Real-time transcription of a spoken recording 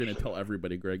You're gonna tell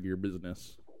everybody, Greg, your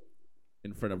business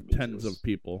in front of tens of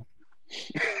people.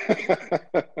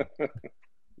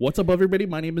 What's up, everybody?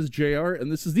 My name is JR,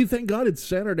 and this is the Thank God It's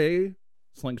Saturday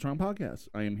Slang Strong Podcast.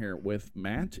 I am here with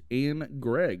Matt and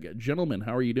Greg. Gentlemen,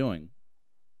 how are you doing?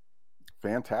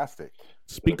 Fantastic.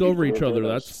 Speak over each other.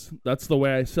 That's the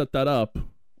way I set that up.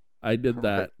 I did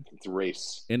that. It's a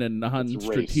race. In a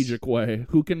non-strategic way.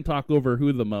 Who can talk over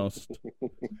who the most?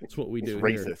 That's what we do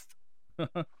here.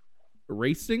 Racist.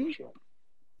 Racing?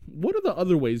 What are the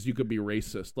other ways you could be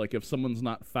racist? Like if someone's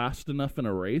not fast enough in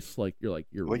a race, like you're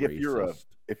racist.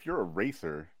 If you're a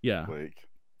racer, yeah, like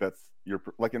that's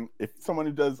if someone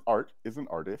who does art is an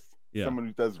artist, yeah. Someone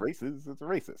who does races is a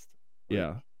racist.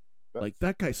 Yeah. Like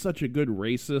that guy's such a good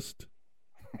racist.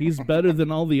 He's better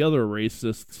than all the other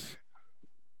racists.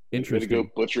 Interesting. Way to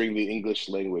go butchering the English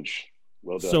language.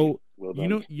 Well done. So well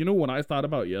done. You know what I thought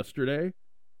about yesterday?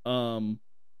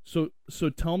 So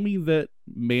tell me that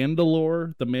The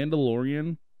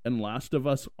Mandalorian, and Last of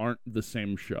Us aren't the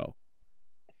same show.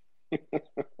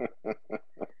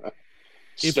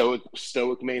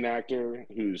 Stoic main actor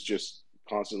who's just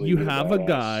constantly. You have a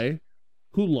guy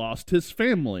who lost his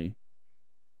family.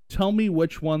 Tell me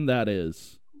which one that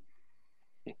is.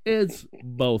 It's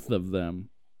both of them.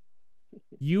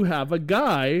 You have a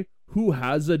guy who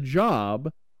has a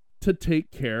job to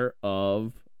take care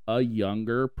of a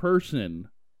younger person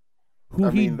who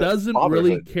he doesn't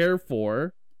really care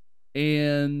for,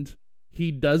 and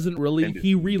he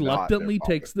reluctantly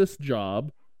takes this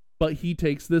job, but he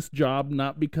takes this job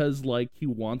not because like he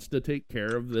wants to take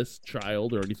care of this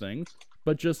child or anything,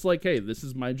 but just like, hey, this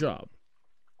is my job.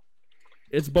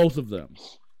 It's both of them.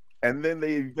 And then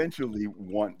they eventually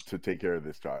want to take care of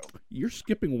this child. You're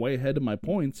skipping way ahead of my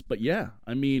points, but yeah,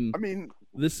 I mean,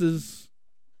 this is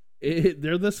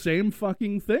they're the same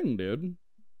fucking thing, dude.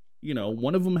 You know,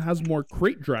 one of them has more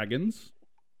crate dragons,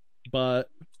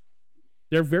 but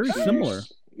they're very similar.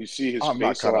 You see his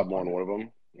face a lot more on one of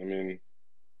them. I mean,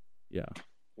 yeah,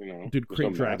 you know, dude,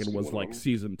 crate dragon was like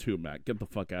season 2, Matt. Get the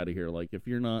fuck out of here. Like, if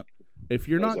you're not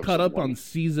caught up on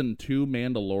season 2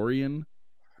 Mandalorian,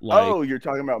 like, you're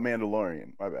talking about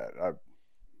Mandalorian. My bad.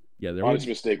 Yeah, honest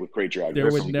mistake with crate dragons.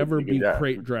 There would never be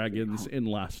crate dragons in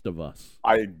Last of Us.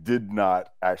 I did not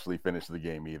actually finish the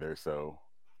game either, so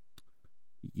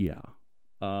yeah,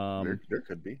 there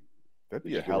could be. That'd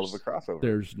be a hell of a crossover.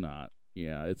 There's not.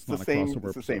 Yeah, it's not the a same. crossover.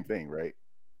 It's the same thing, right?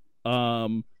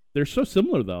 They're so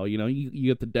similar though. You know, you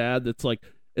get the dad that's like,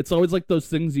 it's always like those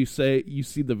things you see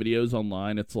the videos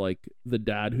online. It's like the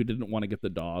dad who didn't want to get the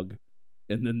dog,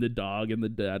 and then the dog and the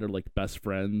dad are like best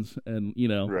friends, and you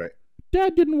know, right.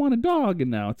 Dad didn't want a dog,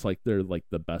 and now it's like they're like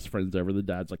the best friends ever. The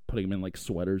dad's like putting him in like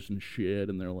sweaters and shit,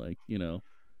 and they're like, you know,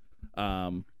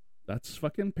 that's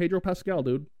fucking Pedro Pascal,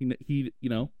 dude. He you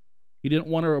know, he didn't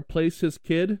want to replace his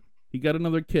kid. He got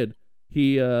another kid.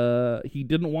 He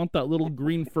didn't want that little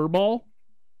green fur ball,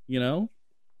 you know,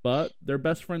 but they're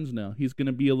best friends now. He's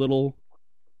gonna be a little,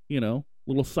 you know,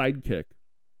 little sidekick.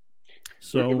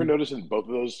 So you ever notice in both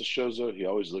of those shows though, he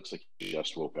always looks like he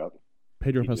just woke up.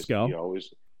 Pedro Pascal. He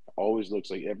always looks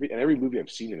like every movie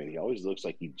I've seen him in, he always looks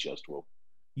like he just woke up.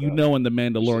 You know, in The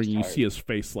Mandalorian, you see his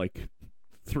face like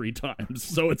 3 times,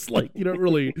 so it's like you don't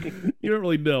really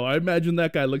know. I imagine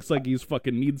that guy looks like he's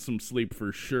fucking needs some sleep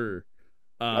for sure.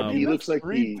 He looks like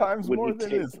 3 times more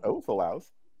than his oath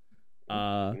allows. You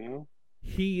know?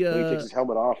 When he takes his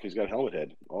helmet off, he's got helmet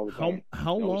head all the time.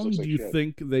 How long do you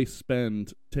think they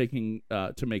spend taking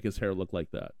to make his hair look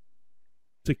like that?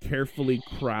 To carefully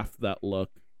craft that look.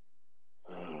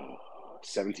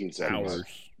 17 seconds.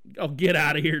 Hours. Oh, get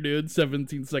out of here, dude.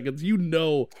 17 seconds. You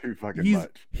know, too fucking much.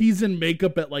 He's in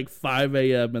makeup at like 5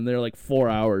 a.m. and they're like 4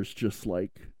 hours just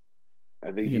like.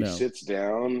 I think he sits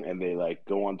down and they like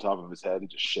go on top of his head and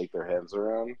just shake their heads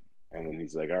around. And then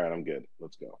he's like, all right, I'm good.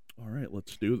 Let's go. All right,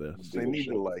 let's do this. They need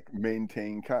to like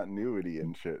maintain continuity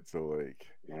and shit. So like,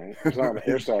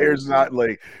 hair's not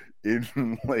like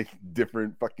in like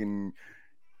different fucking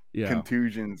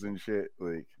contusions and shit.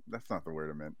 Like that's not the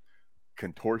word I meant.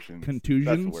 Contusions.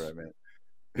 That's the word I meant.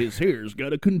 His hair's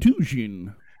got a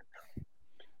contusion.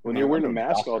 When you're wearing a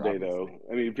mask all day, though,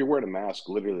 I mean, if you're wearing a mask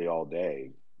literally all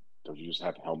day, don't you just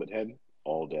have helmet head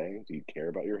all day? Do you care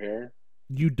about your hair?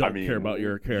 You don't care about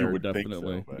your hair, you would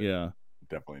definitely. Think so, yeah,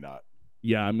 definitely not.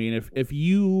 Yeah, I mean, if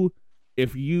you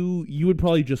would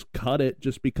probably just cut it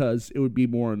just because it would be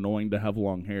more annoying to have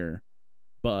long hair.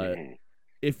 But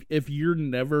if you're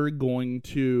never going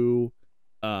to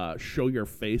show your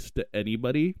face to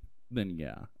anybody, then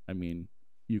yeah, I mean,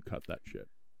 you cut that shit.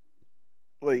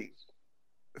 Like,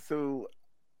 so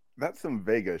that's some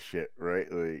Vegas shit, right?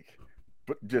 Like,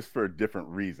 but just for a different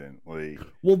reason. Like,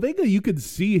 well, Vega, you could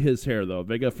see his hair though.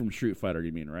 Vega from Street Fighter,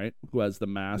 you mean, right? Who has the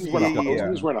mask? He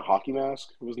was wearing a hockey mask.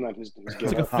 Wasn't that his it's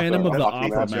like a Phantom of the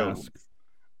Opera mask.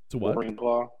 It's a what?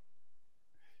 Claw.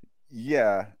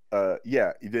 Yeah,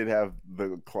 he did have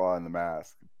the claw and the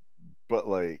mask, but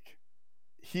like,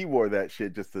 he wore that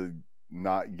shit just to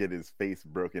not get his face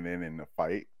broken in a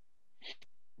fight.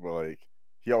 But like,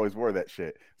 he always wore that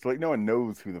shit, so like, no one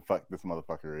knows who the fuck this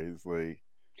motherfucker is. Like,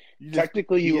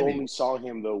 technically, you only saw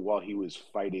him though while he was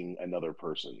fighting another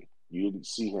person. You didn't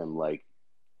see him like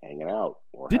hanging out.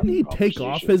 Or didn't he take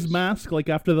off his mask like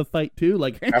after the fight too?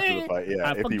 Like after the fight,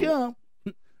 yeah.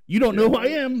 You don't know who I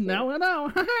am. Now I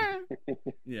know.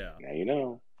 Yeah. Now you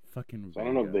know. Fucking. So I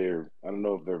don't know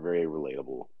if they're very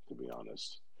relatable, to be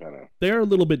honest. Kinda. They're a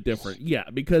little bit different, yeah,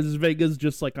 because Vega's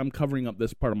just like, I'm covering up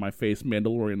this part of my face.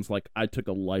 Mandalorian's like, I took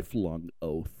a lifelong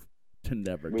oath to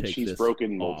never take this. Which he's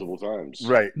broken multiple times.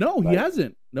 Right. No, he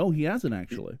hasn't. No, he hasn't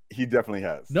actually. He definitely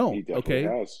has. No. He definitely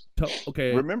has.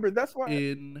 Okay. Remember, that's why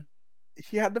he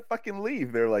had to fucking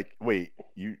leave. They're like, wait,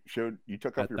 you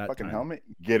took off your fucking helmet?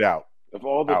 Get out. Of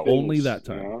all the things, only that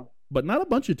time, but not a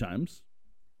bunch of times.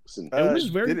 It was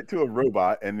did it to a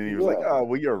robot, and then he was like, "Oh,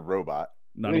 well, you're a robot,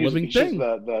 not a living thing."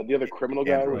 The other criminal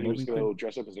guy where he was going to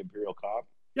dress up as an Imperial cop.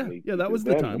 Yeah, that was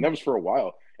the time. And that was for a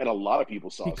while, and a lot of people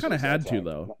saw. He kind of had to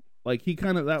though. Like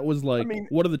that was like,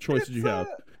 what are the choices you have?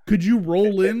 Could you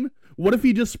roll in? What if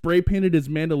he just spray painted his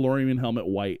Mandalorian helmet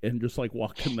white and just like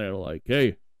walked in there like,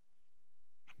 "Hey,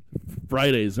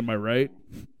 Fridays, am I right?"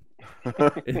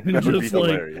 That would be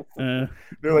hilarious. They're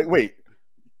like, wait,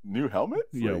 new helmets?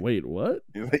 Yeah, like, wait, what?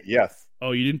 He's like, yes.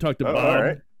 Oh, you didn't talk to Bob? All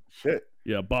right. Shit.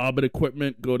 Yeah, Bob at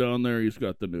Equipment, go down there. He's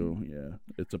got the new. Yeah,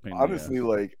 it's a pain. Honestly,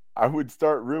 like, I would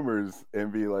start rumors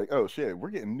and be like, oh shit, we're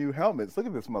getting new helmets. Look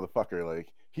at this motherfucker.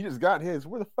 Like, he just got his.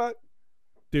 Where the fuck?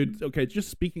 Dude, okay,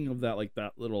 just speaking of that, like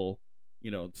that little,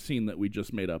 scene that we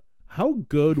just made up. How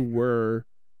good were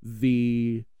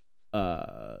the,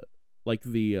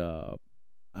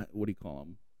 what do you call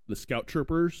them? The scout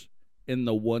troopers in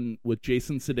the one with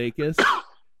Jason Sudeikis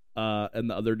and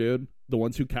the other dude, the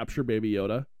ones who capture Baby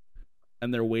Yoda,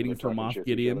 and they're waiting for Moff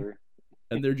Gideon,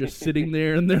 and they're just sitting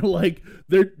there, and they're like,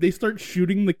 they start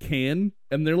shooting the can,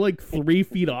 and they're like 3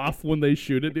 feet off when they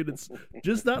shoot it, dude. It's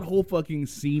just that whole fucking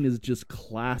scene is just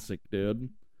classic, dude.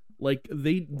 Like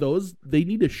they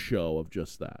need a show of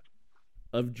just that,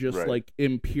 of just like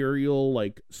Imperial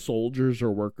like soldiers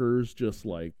or workers, just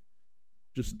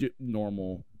do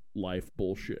normal life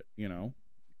bullshit,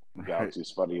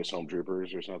 Galaxy's Funniest Home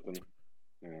Troopers or something.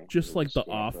 Just like The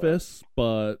Office,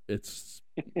 but it's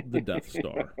the Death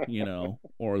Star,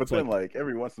 Or but then, like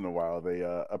every once in a while, they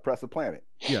oppress a planet.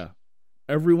 Yeah,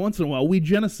 every once in a while, we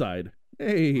genocide.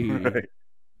 Hey, hey,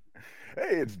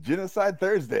 it's Genocide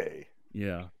Thursday.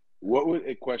 Yeah. What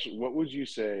would you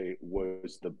say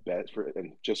was the best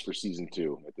just for season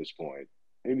 2 at this point?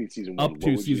 Maybe season 1. Up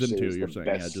to season 2, you're saying?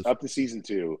 Best, up to season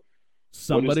 2.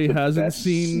 Somebody hasn't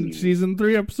seen season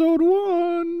 3, episode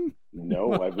 1.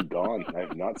 No, I've gone. I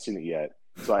have not seen it yet,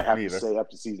 so I have to say up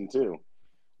to season 2.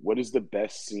 What is the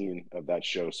best scene of that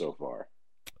show so far?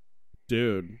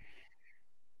 Dude,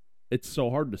 it's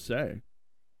so hard to say.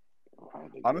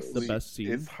 Honestly, the best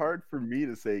scene. It's hard for me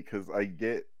to say because I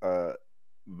get the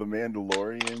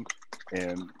Mandalorian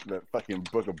and that fucking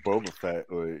Book of Boba Fett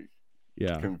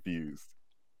confused.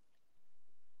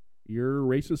 You're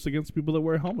racist against people that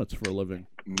wear helmets for a living.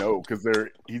 No, because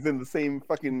he's in the same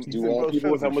fucking. Do all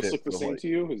people with helmets look the same to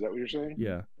you? Is that what you're saying?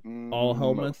 Yeah. All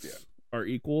helmets are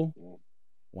equal. Yeah.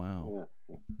 Wow.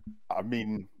 Yeah. I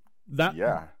mean, that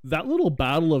little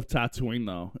battle of Tatooine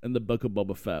though, in the Book of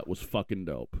Boba Fett was fucking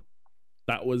dope.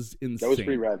 That was insane. That was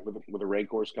pretty rad with the raid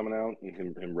course coming out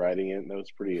and him riding it. That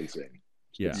was pretty insane.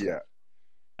 Yeah. Yeah.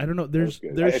 I don't know. There's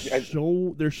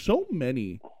so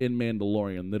many in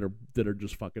Mandalorian that are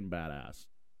just fucking badass.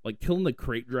 Like killing the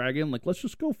crate dragon. Like, let's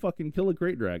just go fucking kill a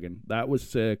crate dragon. That was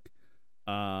sick.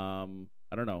 I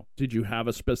don't know. Did you have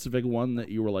a specific one that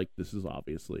you were like, this is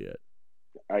obviously it?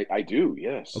 I do,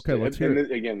 yes. Okay, let's hear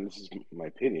it. Again, this is my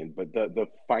opinion, but the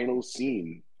final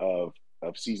scene of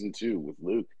season 2 with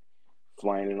Luke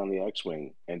flying in on the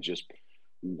X-Wing and just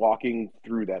walking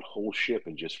through that whole ship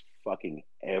and just fucking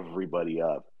everybody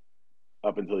up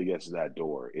until he gets to that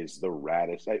door is the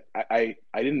raddest. I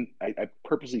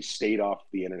purposely stayed off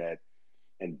the internet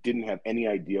and didn't have any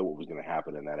idea what was going to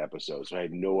happen in that episode. So I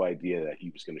had no idea that he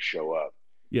was going to show up.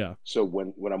 Yeah. So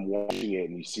when I'm watching it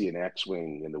and you see an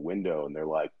X-Wing in the window and they're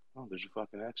like, oh, there's a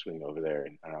fucking X-Wing over there.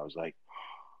 And I was like,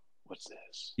 what's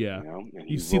this? Yeah. And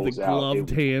you see the gloved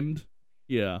hand.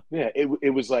 Yeah. Yeah.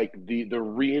 It was like the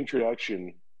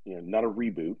reintroduction, not a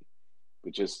reboot,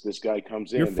 But just this guy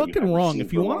comes in. You're that fucking haven't wrong. seen If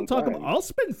for you a want to long talk time. about, I'll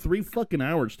spend 3 fucking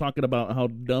hours talking about how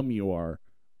dumb you are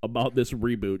about this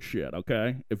reboot shit.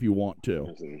 Okay, if you want to,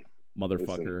 Listen,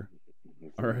 motherfucker.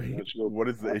 All right. why don't you go- What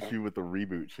is the issue with the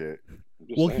reboot shit? I'm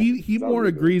just Well, saying, he it's not more reboot.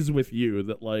 agrees with you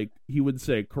that like he would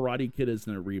say Karate Kid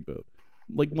isn't a reboot.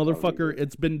 Like It's not a motherfucker, reboot.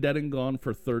 it's been dead and gone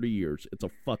for 30 years. It's a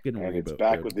fucking And reboot. it's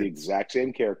back dude. with the exact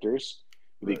same characters,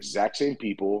 with the Right. exact same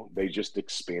people. They just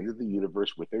expanded the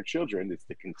universe with their children. It's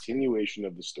the continuation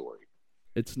of the story.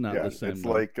 It's not Yeah, the same. it's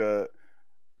though. like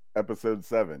episode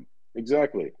 7.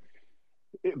 Exactly.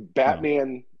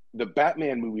 Batman, the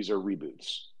Batman movies are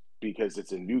reboots because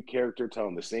it's a new character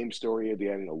telling the same story.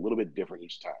 They're adding a little bit different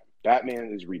each time.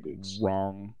 Batman is reboots.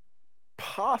 Wrong.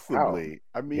 Possibly.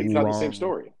 I It's mean, not the same Wrong.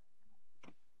 story.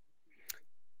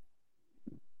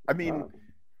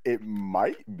 it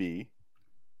might be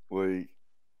like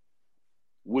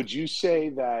Would you say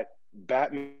that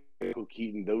Batman, Michael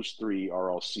Keaton, those three are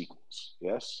all sequels?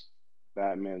 Yes?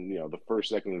 Batman, the first,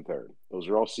 second, and third. Those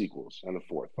are all sequels, and the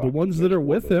fourth. The ones that are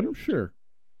with him, sure.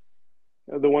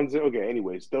 The ones that, okay,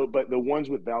 anyways, but the ones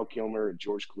with Val Kilmer and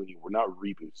George Clooney were not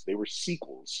reboots. They were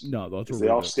sequels. No, those were Because they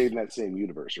all reboots. stayed in that same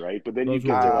universe, right? But then Those you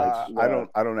get were to like,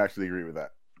 I don't actually agree with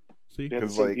that. See, they're the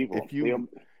Because same like people.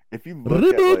 if you look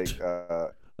Reboot! at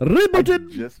like I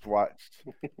rebooted. just watched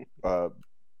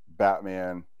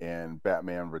Batman and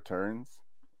Batman Returns,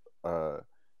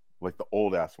 like the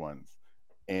old ass ones,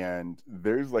 and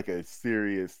there's like a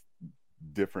serious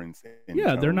difference in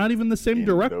Yeah, they're tone not even the same in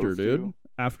director, those dude. two.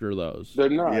 After those, They're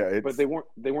not, Yeah, but they weren't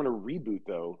a reboot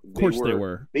though. of course they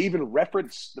were. They even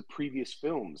referenced the previous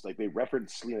films, like they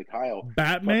referenced Selena Kyle.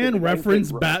 Batman Fucking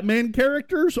referenced Batman- Batman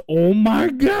characters. Oh my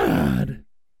god!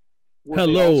 Where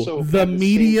they Hello, also the had same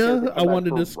media. character come I back want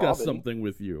to for discuss Robin. something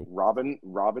with you.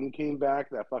 Robin came back.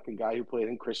 That fucking guy who played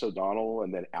him, Chris O'Donnell,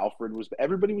 and then Alfred was.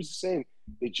 Everybody was the same.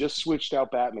 They just switched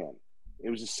out Batman. It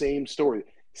was the same story,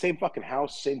 same fucking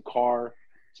house, same car,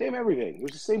 same everything. It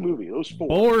was the same movie. Those four.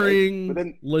 Boring. Right? But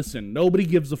then Listen, nobody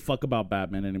gives a fuck about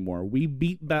Batman anymore. We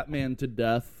beat Batman to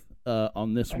death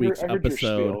on this week's I heard your episode.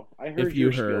 spiel. I heard if you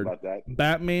your spiel heard. about that.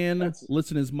 Batman,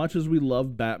 listen, as much as we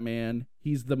love Batman,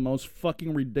 he's the most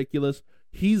fucking ridiculous.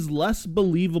 He's less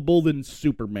believable than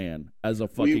Superman as a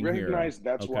fucking We recognize hero.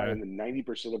 that's why in the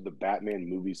 90% of the Batman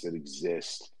movies that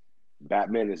exist,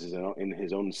 Batman is in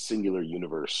his own singular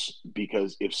universe.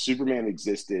 Because if Superman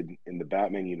existed in the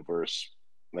Batman universe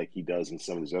like he does in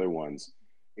some of these other ones,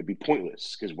 it'd be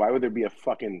pointless. Because why would there be a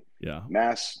fucking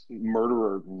mass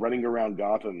murderer running around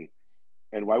Gotham?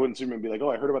 And why wouldn't Superman be like, oh,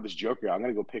 I heard about this Joker. I'm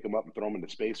going to go pick him up and throw him into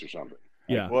space or something?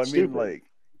 Yeah. Well, I mean, Stupid. like,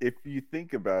 if you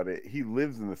think about it, he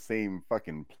lives in the same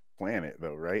fucking planet,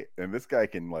 though, right? And this guy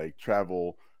can, like,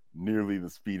 travel nearly the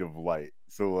speed of light.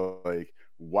 So, like,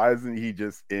 why doesn't he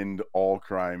just end all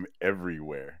crime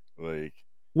everywhere? Like,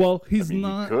 Well, he's I mean,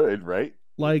 not. he could, right?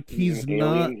 Like, he's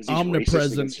not He's racist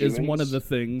omnipresent against is one humans. of the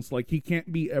things. Like, he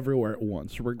can't be everywhere at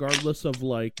once, regardless of,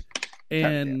 like,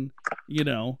 and,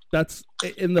 that's,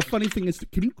 and the funny thing is,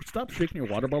 can you stop shaking your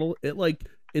water bottle?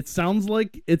 It sounds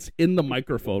like it's in the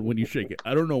microphone when you shake it.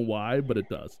 I don't know why, but it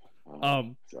does.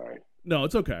 Sorry. No,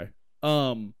 it's okay.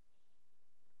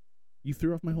 You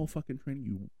threw off my whole fucking train,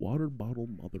 you water bottle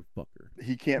motherfucker.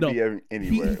 He can't No, be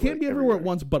anywhere. He can't like, be everywhere at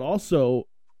once, but also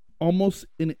almost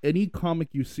in any comic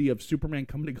you see of Superman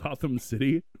coming to Gotham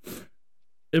City,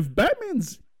 if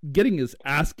Batman's getting his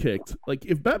ass kicked, like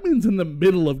if Batman's in the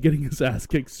middle of getting his ass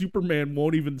kicked, Superman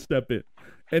won't even step in.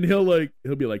 And he'll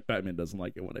be like, Batman doesn't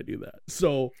like it when I do that.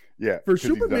 So Yeah, for 'cause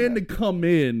he's done Superman to that. come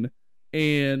in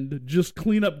and just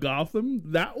clean up Gotham,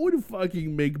 that would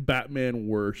fucking make Batman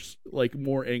worse, like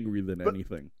more angry than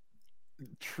anything.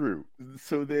 True.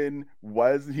 So then,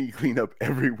 why doesn't he clean up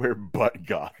everywhere but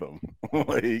Gotham?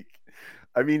 Like,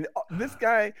 I mean, this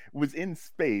guy was in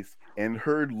space and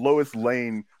heard Lois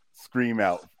Lane scream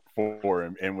out for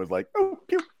him and was like, "Oh,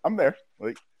 pew, I'm there."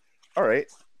 Like, all right,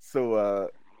 so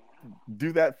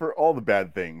do that for all the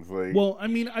bad things. Like, Well, I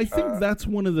mean, I think that's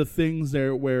one of the things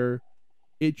there where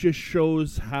it just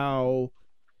shows how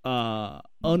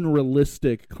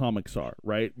unrealistic comics are,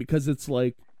 right? Because it's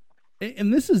like,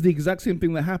 and this is the exact same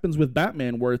thing that happens with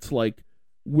Batman, where it's like,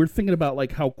 we're thinking about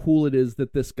like how cool it is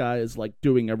that this guy is like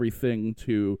doing everything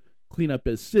to clean up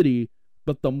his city,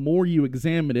 but the more you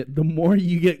examine it, the more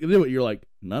you get into it, you're like,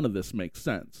 none of this makes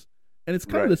sense. And it's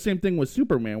kind of the same thing with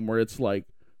Superman, where it's like,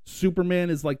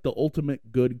 Superman is like the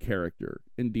ultimate good character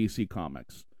in DC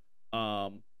Comics.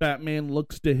 Batman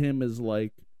looks to him as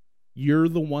like, you're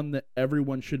the one that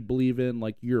everyone should believe in,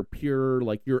 like you're pure,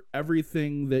 like you're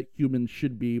everything that humans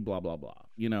should be, blah blah blah,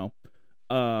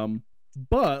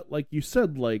 But like you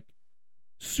said, like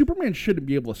Superman shouldn't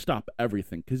be able to stop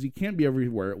everything because he can't be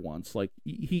everywhere at once. Like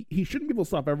he shouldn't be able to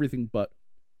stop everything, but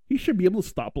he should be able to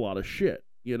stop a lot of shit,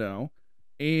 you know?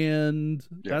 And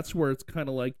that's where it's kind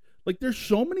of like there's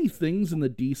so many things in the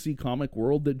DC comic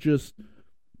world that just,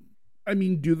 I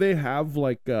mean, do they have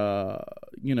like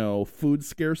food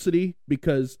scarcity?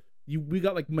 Because we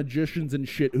got like magicians and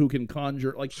shit who can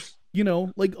conjure, like, you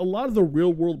know, like a lot of the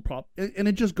real world and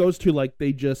it just goes to like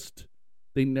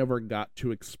they never got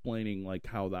to explaining like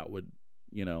how that would,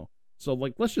 you know. So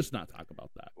like let's just not talk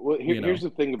about that. Well, here's the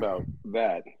thing about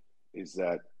that is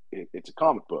that it's a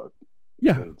comic book.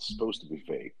 Yeah, and it's supposed to be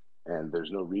fake, and there's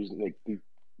no reason. Like,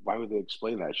 why would they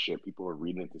explain that shit? People are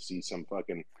reading it to see some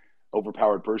fucking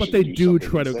overpowered person. But they do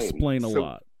try to explain a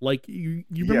lot. Like you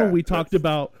remember we talked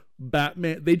about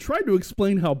Batman. They tried to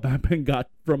explain how Batman got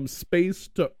from space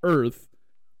to Earth,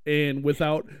 and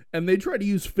they try to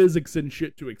use physics and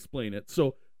shit to explain it.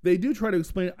 So they do try to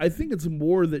explain it. I think it's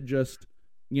more that just,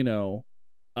 you know,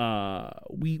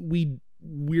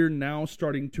 we're now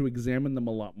starting to examine them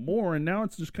a lot more, and now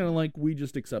it's just kind of like we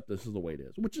just accept this is the way it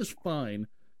is, which is fine.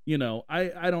 You know,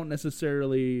 I don't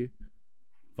necessarily,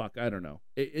 I don't know.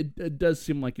 It does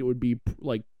seem like it would be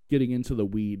like getting into the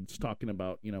weeds, talking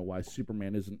about, you know, why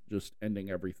Superman isn't just ending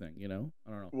everything. You know,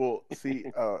 I don't know. Well, see,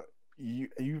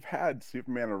 you've had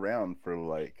Superman around for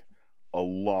like a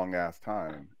long ass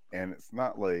time, and it's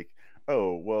not like,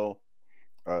 oh well,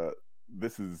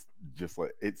 this is just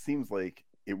like, it seems like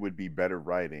it would be better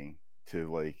writing to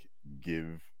like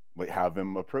have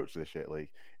him approach this shit. Like,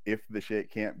 if the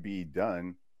shit can't be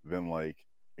done, then like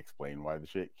explain why the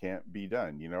shit can't be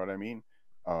done. You know what I mean?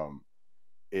 Or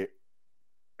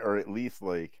at least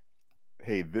like,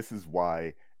 hey, this is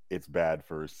why it's bad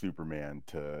for Superman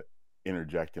to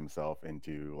interject himself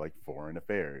into like foreign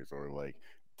affairs or like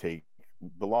take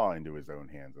the law into his own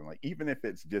hands. And like, even if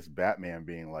it's just Batman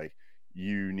being like,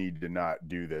 you need to not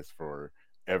do this for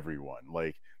everyone,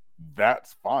 like,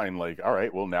 that's fine. Like, all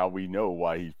right, well, now we know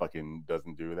why he fucking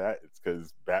doesn't do that. It's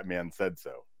because Batman said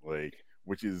so. Like,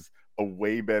 which is a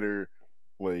way better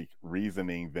like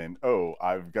reasoning than, oh,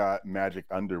 I've got magic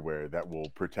underwear that will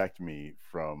protect me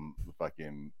from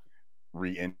fucking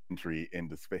re-entry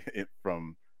into space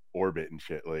from orbit and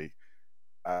shit. Like,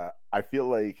 I feel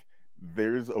like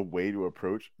there's a way to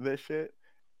approach this shit,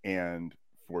 and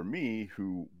for me,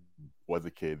 who was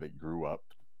a kid that grew up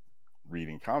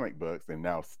reading comic books and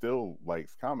now still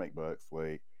likes comic books,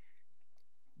 like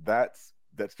that's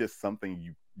just something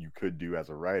you could do as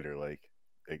a writer, like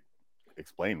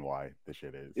explain why the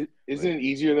shit is. Isn't it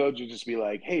easier though to just be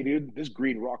like, hey dude, this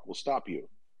green rock will stop you,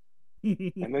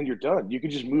 and then you're done. You can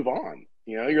just move on.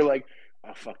 You know, you're like,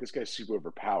 oh fuck, this guy's super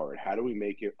overpowered. How do we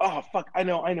make it? Oh fuck, I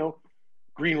know.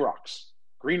 Green rocks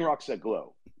that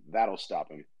glow. That'll stop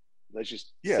him. Let's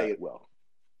just say it well.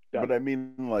 Done. But I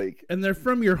mean, like, and they're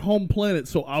from your home planet,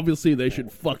 so obviously they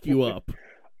should fuck you up.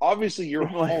 Obviously, your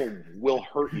home will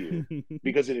hurt you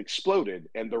because it exploded,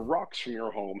 and the rocks from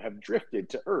your home have drifted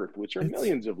to Earth, which are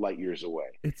millions of light years away.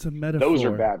 It's a metaphor. Those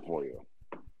are bad for you.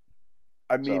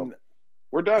 I mean,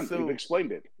 we're done. We've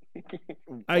explained it.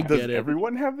 I get it. Does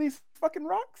everyone have these fucking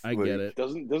rocks? I get it.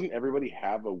 Doesn't everybody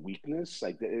have a weakness?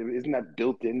 Like, isn't that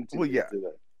built into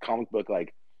the comic book,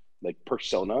 like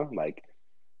persona? Like,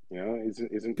 you know,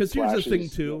 isn't because here's the thing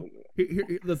too.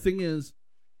 The thing is,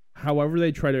 however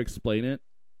they try to explain it,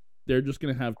 they're just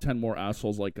gonna have 10 more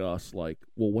assholes like us. Like,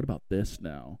 well, what about this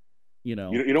now? You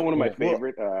know. You know, one of my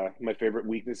favorite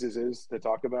weaknesses is to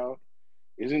talk about.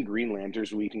 Isn't Green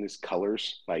Lantern's weakness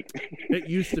colors? Like, it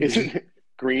used to be. Isn't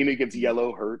green against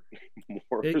yellow hurt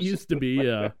more? It used to be,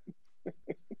 yeah.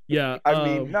 Yeah. I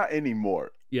mean, not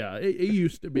anymore. Yeah, it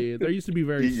used to be. There used to be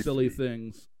very silly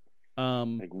things.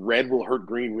 Like red will hurt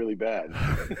green really bad.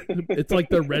 It's like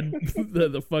the red,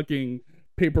 the fucking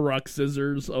paper rock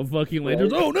scissors of fucking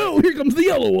lanterns. Oh no, here comes the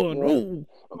yellow one.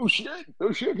 Oh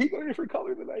shit, he got a different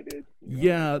color than I did.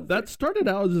 Yeah, that started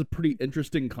out as a pretty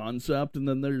interesting concept, and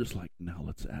then they're just like, now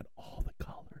let's add all the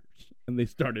colors. And they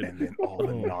started, and then all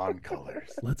the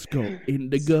non-colors. Let's go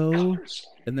indigo,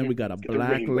 and then we got a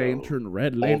black lantern,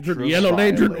 red lantern, yellow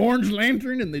lantern, orange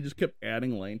lantern, and they just kept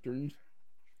adding lanterns.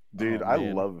 Dude, I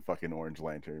love the fucking orange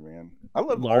lantern, man. I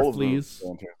love all of those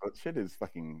lanterns. That shit is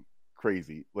fucking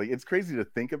crazy. Like, it's crazy to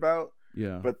think about.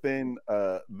 Yeah. But then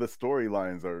the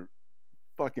storylines are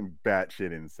fucking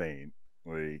batshit insane.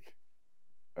 Like,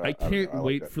 I can't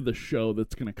wait for the show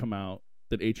that's gonna come out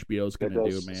that HBO's gonna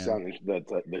do, man.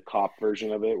 The cop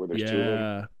version of it, where there's two of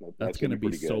them. That's gonna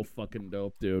be so fucking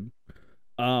dope, dude.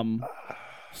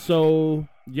 So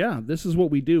yeah, this is what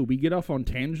we do. We get off on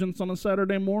tangents on a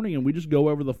Saturday morning, and we just go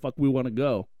wherever the fuck we want to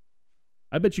go.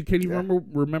 I bet you can't even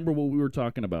remember what we were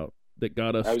talking about. that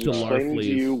got us I was to explaining to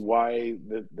you Larfleeze. why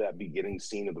that beginning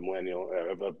scene of the Millennial,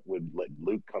 when like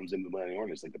Luke comes into the Millennial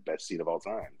Order, is like the best scene of all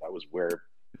time. That was where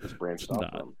this branched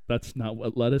off from. That's not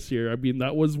what led us here. I mean,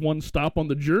 that was one stop on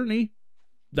the journey.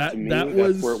 To me, That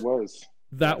that's where it was.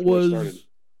 That was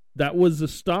that was a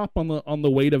stop on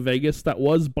the way to Vegas. That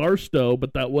was Barstow,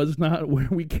 but that was not where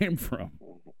we came from.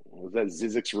 Was that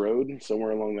Zizek's Road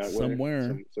somewhere along that way?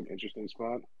 Somewhere, some interesting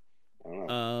spot. I don't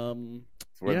know.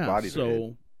 Yeah.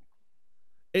 So,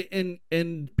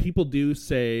 and people do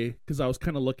say, because I was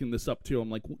kind of looking this up too. I'm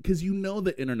like, because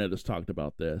the internet has talked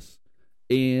about this,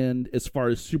 and as far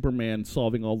as Superman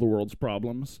solving all the world's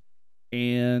problems,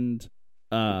 and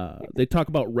they talk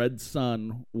about Red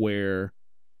Sun, where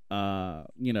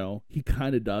he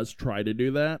kind of does try to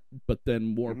do that, but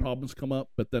then more problems come up.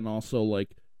 But then also,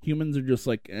 like, humans are just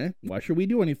like, why should we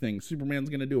do anything? Superman's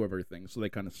gonna do everything, so they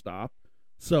kind of stop.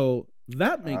 So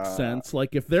that makes sense.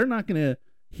 Like, if they're not gonna,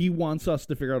 he wants us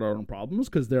to figure out our own problems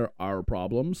because they're our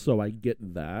problems. So I get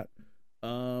that.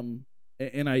 And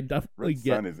I definitely Red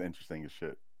get. Sun is interesting as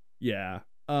shit. Yeah.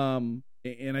 And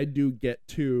I do get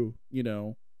to,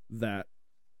 that.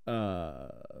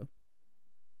 What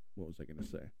was I gonna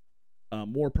say?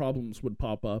 More problems would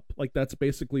pop up. Like, that's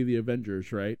basically the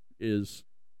Avengers, right? Is,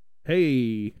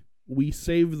 hey, we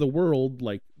saved the world,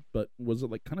 like, but was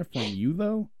it like kind of from you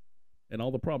though? And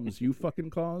all the problems you fucking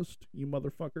caused, you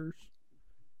motherfuckers.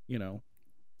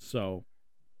 So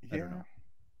I don't know.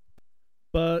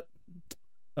 But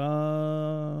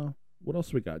what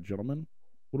else we got, gentlemen?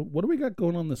 What do we got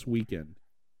going on this weekend?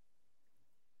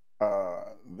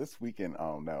 This weekend, I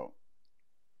don't know.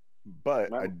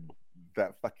 But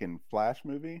that fucking Flash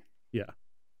movie. Yeah.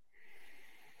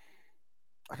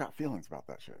 I got feelings about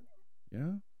that shit.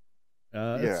 Yeah.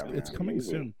 It's coming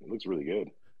soon. It looks really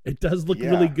good. It does look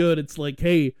really good. It's like,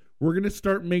 hey, we're gonna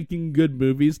start making good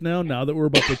movies now that we're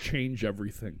about to change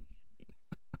everything.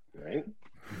 Right?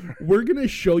 We're gonna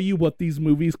show you what these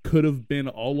movies could have been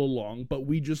all along, but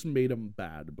we just made them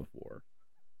bad before.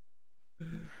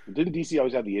 Didn't DC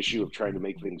always have the issue of trying to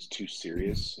make things too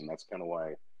serious, and that's kind of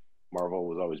why Marvel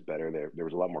was always better. There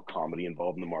was a lot more comedy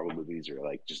involved in the Marvel movies, or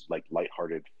like just like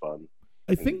lighthearted fun.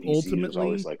 I think DC ultimately was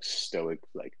always like stoic,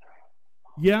 like.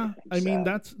 Yeah, I mean,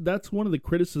 that's one of the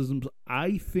criticisms.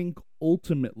 I think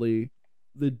ultimately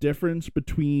the difference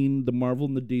between the Marvel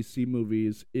and the DC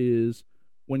movies is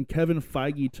when Kevin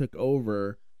Feige took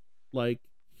over, like,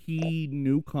 he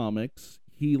knew comics.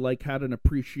 He, like, had an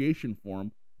appreciation for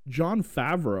them. Jon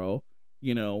Favreau,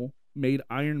 made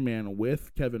Iron Man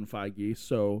with Kevin Feige.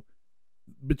 So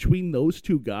between those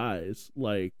two guys,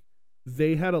 like,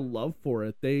 they had a love for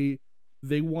it. They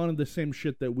wanted the same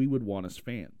shit that we would want as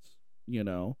fans.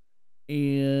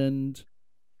 And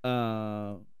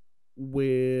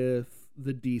with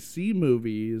the DC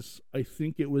movies, I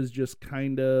think it was just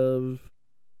kind of,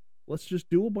 let's just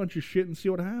do a bunch of shit and see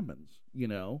what happens.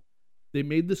 They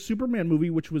made the Superman movie,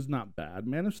 which was not bad.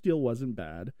 Man of Steel wasn't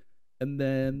bad. And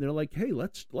then they're like, hey,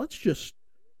 let's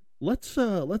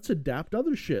adapt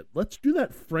other shit. Let's do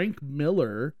that Frank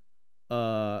Miller,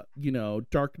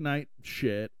 Dark Knight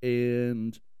shit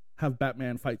and have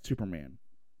Batman fight Superman.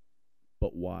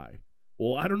 But why?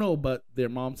 Well, I don't know, but their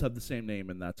moms have the same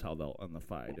name, and that's how they'll end the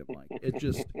fight. And, like, it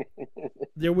just,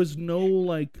 there was no,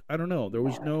 like, I don't know, there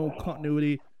was no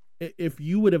continuity. If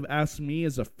you would have asked me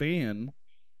as a fan,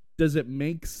 does it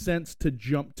make sense to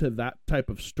jump to that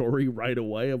type of story right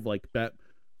away of, like,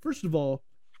 First of all,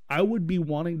 I would be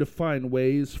wanting to find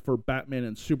ways for Batman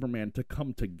and Superman to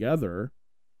come together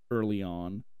early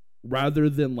on, rather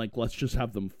than, like, let's just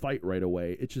have them fight right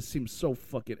away. It just seems so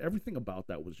fucking... Everything about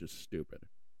that was just stupid,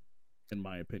 in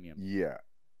my opinion. Yeah.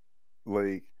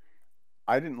 Like,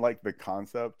 I didn't like the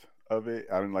concept of it.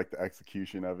 I didn't like the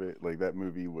execution of it. Like, that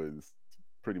movie was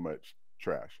pretty much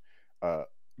trash.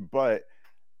 But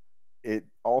it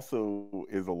also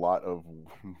is a lot of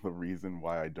the reason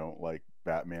why I don't like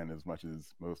Batman as much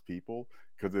as most people.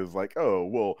 Because it was like, oh,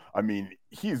 well, I mean,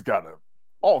 he's got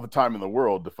all the time in the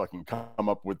world to fucking come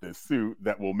up with this suit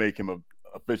that will make him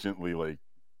efficiently like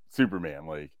Superman.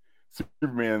 Like,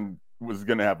 Superman was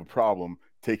gonna have a problem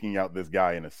taking out this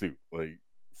guy in a suit. Like,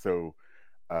 so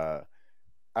I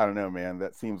don't know, man.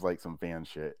 That seems like some fan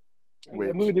shit.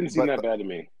 The movie didn't seem that bad to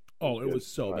me. Oh, it was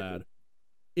so bad.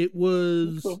 It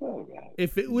was so bad.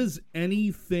 If it was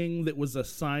anything that was a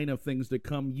sign of things to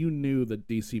come, you knew that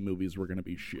DC movies were gonna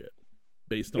be shit.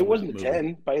 Based on it wasn't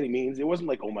 10 by any means. It wasn't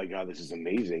like, oh my god, this is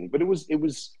amazing. But it was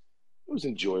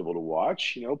enjoyable to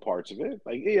watch. Parts of it.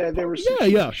 Like, there were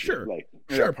sure, like,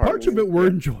 sure. Parts of it were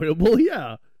enjoyable.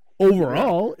 Yeah.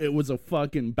 Overall, it was a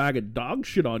fucking bag of dog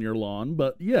shit on your lawn.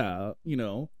 But yeah,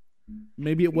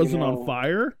 maybe it wasn't on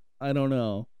fire. I don't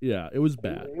know. Yeah, it was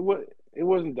bad. It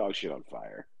wasn't dog shit on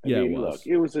fire. I Yeah, mean, it was. Look,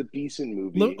 it was a decent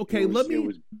movie. It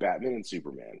was Batman and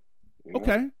Superman. You know?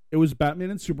 Okay, it was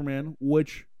Batman and Superman,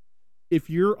 which, if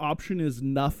your option is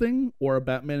nothing or a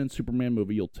Batman and Superman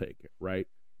movie, you'll take it, right?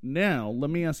 Now, let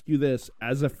me ask you this.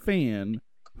 As a fan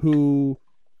who,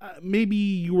 maybe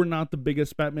you were not the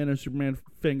biggest Batman and Superman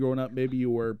fan growing up, maybe you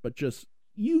were, but just,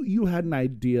 you had an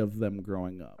idea of them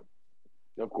growing up.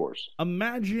 Of course.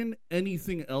 Imagine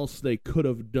anything else they could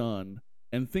have done,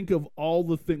 and think of all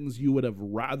the things you would have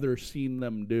rather seen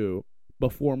them do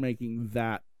before making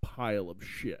that pile of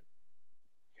shit.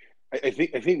 I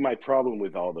think my problem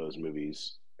with all those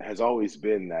movies has always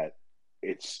been that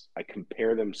I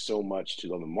compare them so much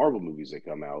to all the Marvel movies that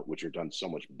come out, which are done so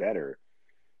much better.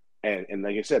 And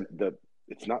like I said, they're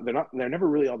never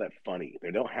really all that funny.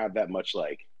 They don't have that much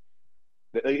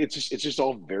it's just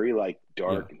all very like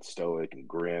dark and stoic and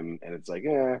grim, and it's like,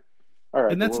 all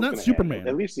right. And that's not Superman. End.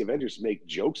 At least the Avengers make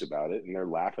jokes about it, and they're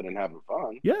laughing and having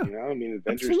fun. Yeah, you know, I mean,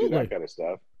 Avengers do that kind of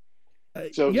stuff.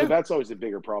 So that's always a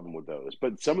bigger problem with those.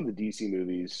 But some of the DC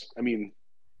movies, I mean,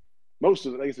 most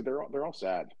of them, like I said, they're all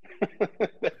sad.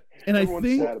 And everyone's I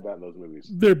think sad about those movies.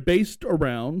 They're based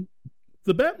around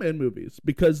the Batman movies,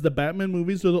 because the Batman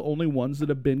movies are the only ones that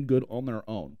have been good on their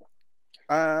own.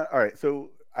 All right,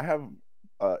 so I have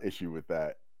issue with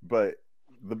that, but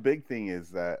the big thing is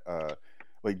that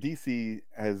like DC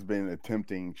has been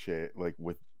attempting shit like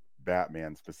with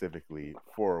Batman specifically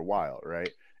for a while,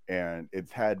 right? And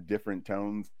it's had different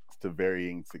tones to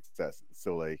varying successes.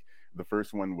 So like the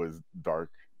first one was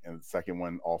dark, and the second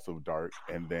one also dark,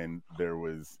 and then there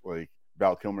was like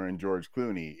Val Kilmer and George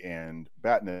Clooney and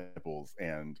Bat Nipples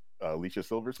and Alicia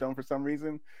Silverstone for some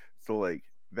reason. So like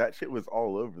that shit was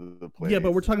all over the place. Yeah,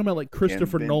 but we're talking about like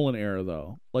Christopher Nolan era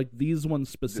though, like these ones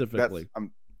specifically.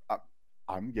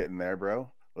 I'm getting there, bro.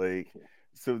 Like,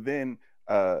 so then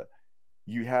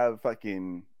you have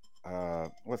fucking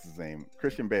what's his name?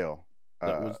 Christian Bale.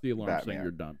 That was the alarm Batman. saying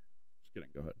you're done. Just kidding.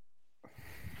 Go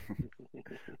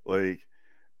ahead.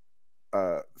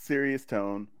 Like, serious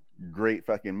tone, great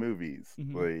fucking movies.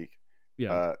 Mm-hmm. Like,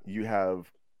 yeah, you have.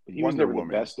 He was never the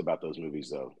best about those movies,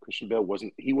 though. Christian Bale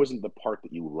wasn't the part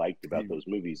that you liked about those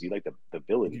movies. You liked the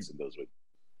villains in those movies.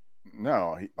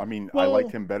 No, I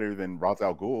liked him better than Ra's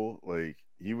al Ghul. Like,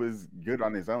 he was good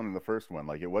on his own in the first one.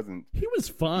 Like, it wasn't. He was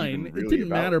fine. Really it didn't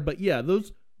matter. But yeah,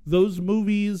 those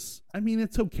movies. I mean,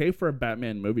 it's okay for a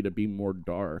Batman movie to be more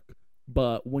dark,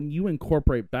 but when you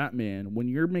incorporate Batman, when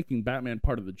you're making Batman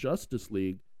part of the Justice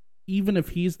League, even if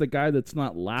he's the guy that's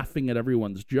not laughing at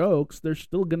everyone's jokes, there's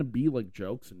still gonna be like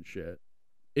jokes and shit.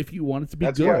 If you want it to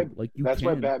be good, that's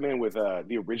why Batman with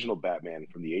the original Batman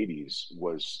from the '80s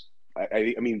was.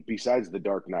 I mean, besides The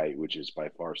Dark Knight, which is by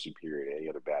far superior to any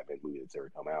other Batman movie that's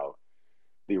ever come out,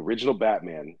 the original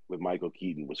Batman with Michael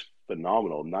Keaton was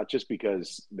phenomenal. Not just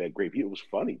because that great people, it was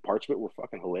funny. Parts of it were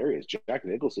fucking hilarious. Jack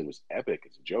Nicholson was epic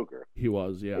as a Joker. He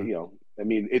was, yeah. You know, I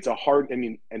mean,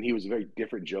 and he was a very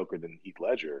different Joker than Heath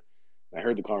Ledger. I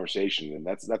heard the conversation, and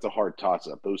that's a hard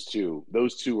toss-up. Those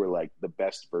two are like the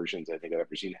best versions I think I've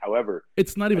ever seen. However,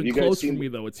 it's not even close for me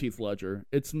though. It's Heath Ledger.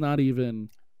 It's not even.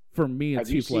 For me, it's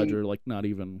Heath Ledger, like not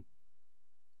even.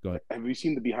 Go ahead. Have you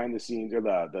seen the behind the scenes or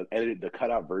the edited, the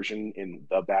cutout version in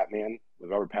The Batman with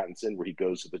Robert Pattinson, where he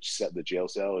goes to the jail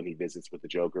cell and he visits with the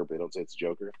Joker, but they don't say it's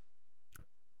Joker?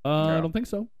 No. I don't think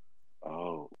so.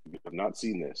 Oh, you have not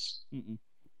seen this. Mm-mm.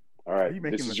 All right, are you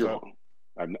making this is this your. up?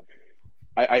 I'm not,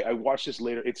 I watched this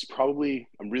later.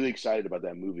 I'm really excited about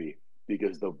that movie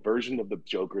because the version of the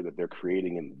Joker that they're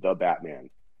creating in The Batman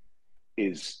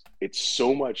it's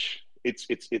so much. It's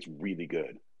really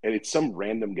good, and it's some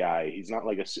random guy. He's not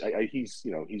like he's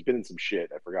been in some shit.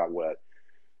 I forgot what,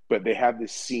 but they have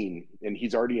this scene, and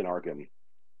he's already in Arkham,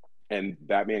 and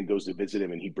Batman goes to visit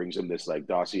him, and he brings him this like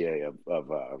dossier of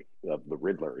the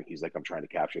Riddler, and he's like, I'm trying to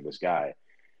capture this guy,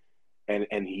 and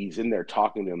he's in there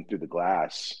talking to him through the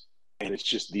glass, and it's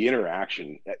just the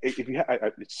interaction. If you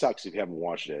it sucks if you haven't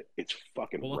watched it. It's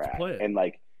fucking rad. Let's play it. And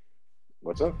like,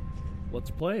 what's up? Let's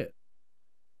play it.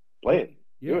 Play it.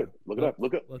 Yeah. Do it. Look it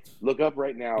up. Look up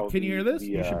right now. Can you hear this?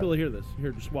 You should be able to hear this.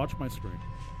 Here, just watch my screen.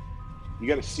 You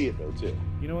got to see it though too.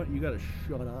 You know what? You got to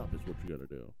shut up. Is what you got to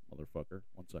do, motherfucker.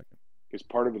 1 second. Because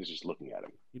part of it is just looking at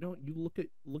him. You know what? You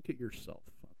look at yourself,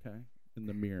 okay, in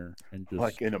the mirror, and just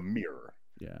like in a mirror.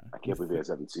 Yeah. I can't believe you guys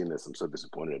haven't seen this. I'm so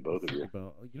disappointed in both of you.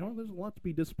 You know, there's a lot to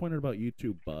be disappointed about you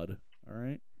too, bud. All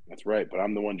right. That's right, but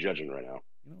I'm the one judging right now.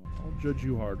 You know, I'll judge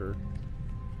you harder.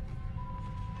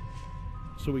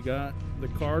 So we got the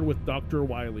card with Dr.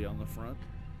 Wily on the front.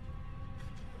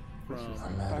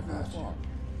 I'm mad about you. Want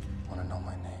to know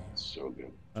my name? So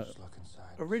good. Just look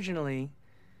inside. Originally,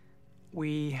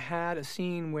 we had a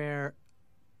scene where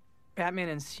Batman,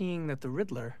 and seeing that the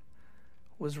Riddler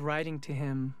was writing to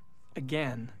him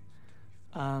again,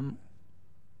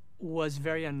 was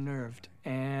very unnerved,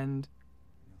 and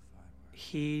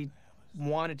he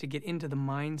wanted to get into the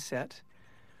mindset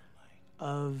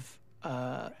of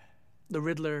the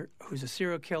Riddler, who's a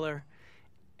serial killer,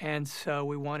 and so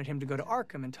we wanted him to go to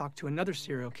Arkham and talk to another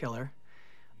serial killer,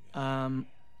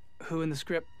 who in the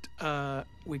script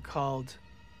we called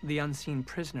the Unseen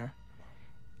Prisoner.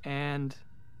 And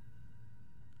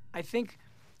I think,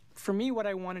 for me, what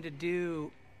I wanted to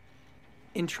do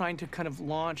in trying to kind of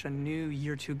launch a new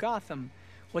Year 2 Gotham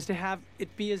was to have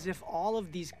it be as if all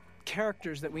of these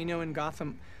characters that we know in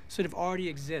Gotham sort of already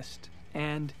exist.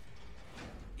 And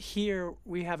here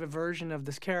we have a version of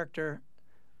this character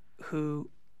who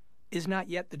is not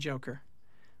yet the Joker,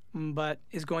 but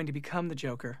is going to become the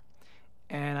Joker.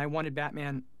 And I wanted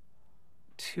Batman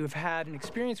to have had an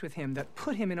experience with him that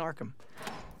put him in Arkham.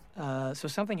 So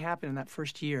something happened in that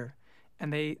first year,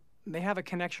 and they have a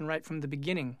connection right from the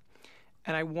beginning.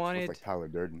 And I wanted like Tyler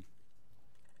Durden.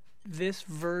 This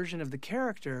version of the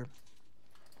character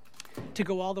to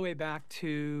go all the way back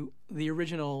to the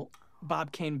original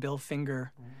Bob Kane, Bill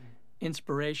Finger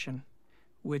inspiration,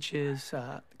 which is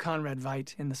Conrad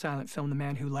Veidt in the silent film The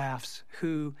Man Who Laughs,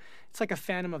 who, it's like a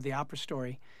Phantom of the Opera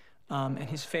story, and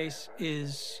his face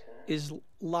is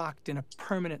locked in a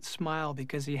permanent smile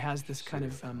because he has this kind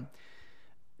of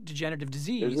degenerative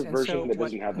disease. There's a version and so that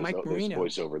doesn't have this, Mike this Marino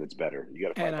voiceover that's better. You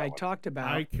got to find and that I one. talked about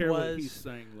I care was what he's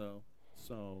saying though.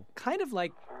 So kind of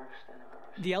like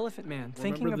the Elephant Man, Remember,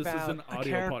 thinking this is about an a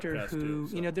audio character podcast, who, too,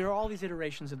 so. you know, there are all these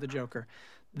iterations of the Joker.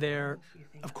 There,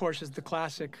 of course, is the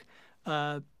classic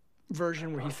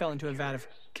version where he fell into a vat of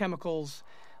chemicals.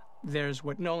 There's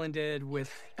what Nolan did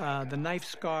with the knife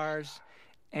scars,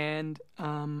 and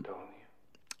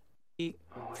he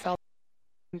fell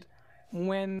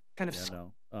when kind of. yeah,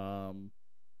 no. All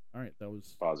right, that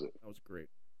was Pause it. That was great.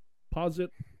 Pause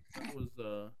it. That was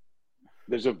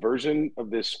There's a version of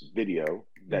this video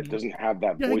that doesn't have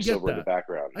that Yeah, I get voiceover in the that.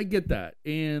 background. I get that.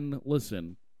 And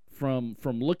listen, from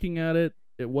looking at it,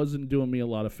 it wasn't doing me a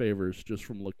lot of favors just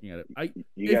from looking at it.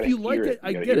 If you like it,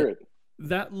 I get it.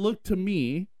 That looked to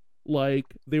me like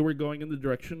they were going in the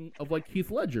direction of like Heath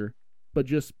Ledger, but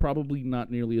just probably not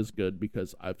nearly as good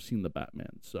because I've seen the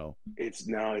Batman. So It's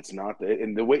not.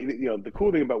 And the way, the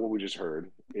cool thing about what we just heard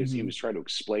is he was trying to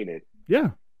explain it. yeah,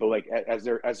 But like as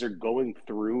they're going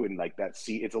through and like that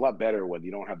scene, it's a lot better when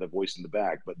you don't have the voice in the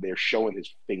back, but they're showing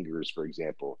his fingers, for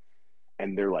example,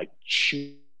 and they're like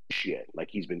chewing shit, like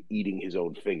he's been eating his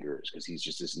own fingers because he's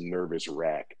just this nervous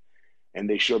wreck. And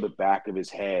they show the back of his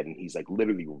head, and he's like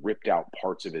literally ripped out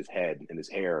parts of his head and his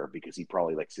hair because he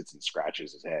probably like sits and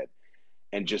scratches his head.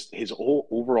 And just his whole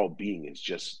overall being is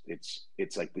just it's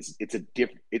like this. It's a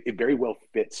different. It very well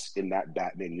fits in that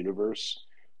Batman universe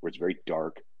where it's very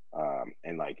dark.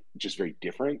 And like just very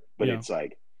different, but Yeah. it's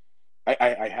like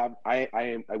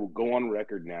I will go on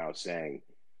record now saying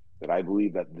that I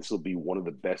believe that this will be one of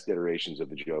the best iterations of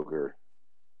the Joker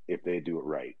if they do it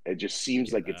right. It just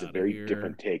seems like it's a very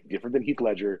different take, different than Heath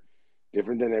Ledger,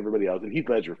 different than everybody else. And Heath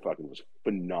Ledger fucking was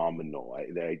phenomenal.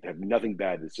 I have nothing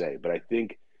bad to say, but I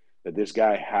think that this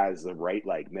guy has the right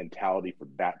like mentality for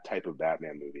that type of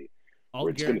Batman movie. I'll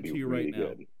where it's going to guarantee be you really right now.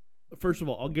 good. First of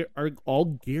all, I'll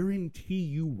guarantee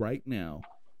you right now,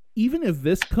 even if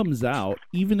this comes out,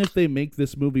 even if they make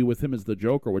this movie with him as the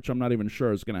Joker, which I'm not even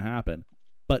sure is going to happen,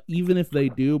 but even if they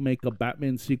do make a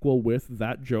Batman sequel with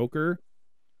that Joker,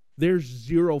 there's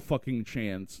zero fucking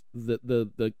chance that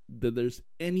that there's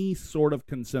any sort of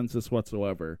consensus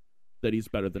whatsoever that he's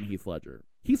better than Heath Ledger.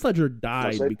 Heath Ledger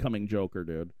died becoming Joker,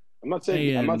 dude. I'm not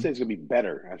saying it's going to be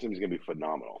better. I'm saying it's going to be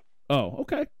phenomenal. Oh,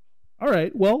 okay. All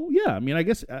right. Well, yeah. I mean, I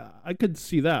guess I could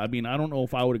see that. I mean, I don't know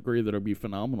if I would agree that it'd be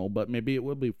phenomenal, but maybe it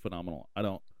would be phenomenal. I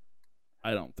don't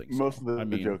think so. Most of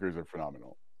the Jokers are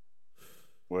phenomenal.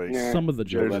 Like, some of the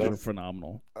Jokers are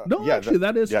phenomenal. No, actually,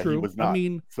 that is true. He was not. I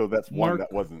mean, so that's one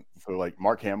that wasn't. So like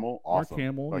Mark Hamill, awesome. Mark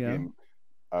Hamill, fucking,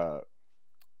 yeah.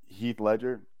 Heath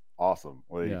Ledger, awesome.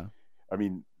 Like, yeah. I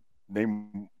mean,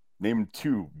 name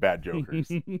two bad Jokers.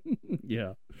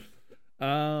 Yeah.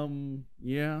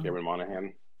 Yeah. Cameron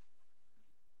Monaghan.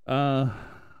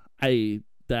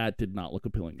 That did not look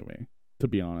appealing to me, to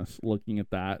be honest. Looking at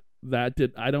that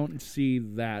I don't see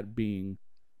that being.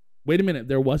 Wait a minute,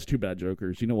 there was two bad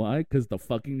Jokers. You know why? Because the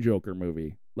fucking Joker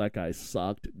movie. That guy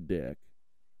sucked dick.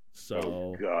 So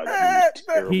oh God, that was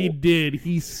terrible. He did.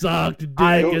 He sucked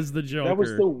dick as the Joker. That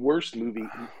was the worst movie.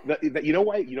 You know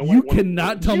why? You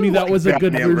cannot tell me that was a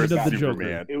good version of the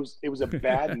Joker. It was a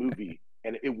bad movie,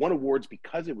 and it won awards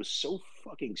because it was so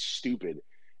fucking stupid.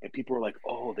 and people were like,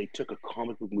 "Oh, they took a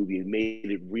comic book movie and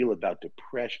made it real about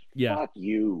depression." Yeah. Fuck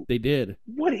you. They did.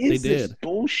 What is this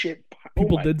bullshit?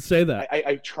 People did say that.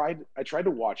 I tried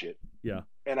to watch it. Yeah.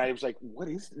 And I was like, "What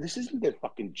is this? Isn't the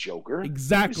fucking Joker?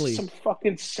 Exactly. This is some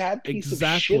fucking sad piece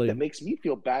of shit that makes me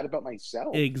feel bad about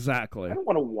myself." Exactly. I don't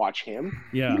want to watch him.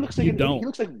 Yeah. He looks like he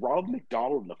looks like Ronald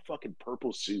McDonald in a fucking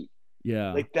purple suit.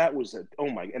 Yeah. Like that was and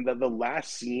the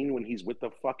last scene when he's with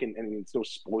the fucking, and it's no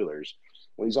spoilers,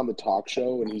 when he's on the talk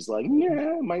show and he's like,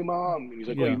 "Yeah, my mom." And he's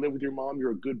like, "Oh, you live with your mom,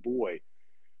 you're a good boy."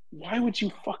 Why would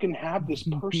you fucking have this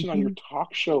person on your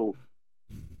talk show?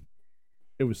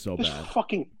 It was so bad.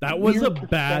 That was a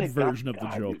bad version of the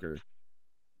Joker.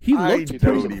 He looked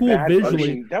pretty cool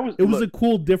visually. It was a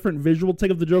cool, different visual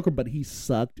take of the Joker, but he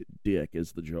sucked dick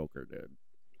as the Joker, dude.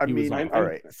 I mean, all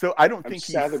right. So I don't think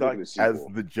he sucked as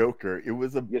the Joker. It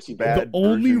was a bad. The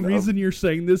only reason you're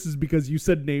saying this is because you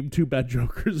said name 2 bad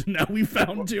Jokers, and now we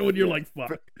found 2, and you're like,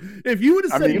 fuck. If you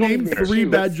would have said name 3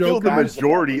 bad Jokers, the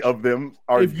majority of them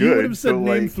are good. If you would have said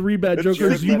name 3 bad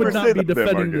Jokers, you would not be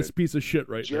defending this piece of shit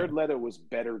right now. Jared Leto was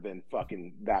better than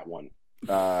fucking that one.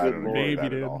 Maybe,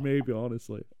 dude. Maybe,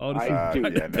 honestly.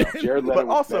 Jared Leto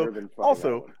was better than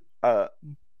fucking that one.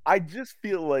 I just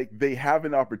feel like they have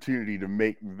an opportunity to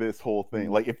make this whole thing.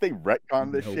 Like, if they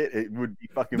retcon this shit, it would be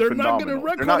fucking phenomenal. They're not going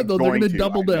to retcon it, though. They're going to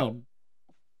double down.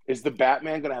 Is the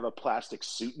Batman going to have a plastic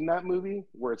suit in that movie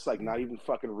where it's, like, not even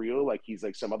fucking real? Like, he's,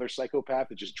 like, some other psychopath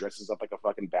that just dresses up like a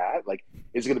fucking bat? Like,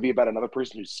 is it going to be about another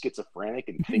person who's schizophrenic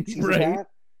and thinks he's a bat?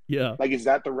 Yeah. Like, is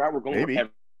that the route we're going? Maybe.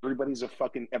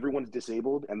 Everyone's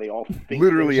disabled, and they all think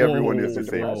literally everyone is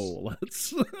disabled.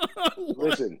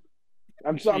 Listen.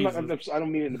 I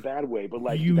don't mean it in a bad way, but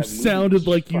like you sounded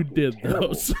like you did terrible.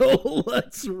 Though. So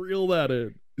let's reel that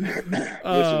in.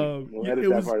 Listen, we'll edit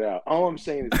that part out. All I'm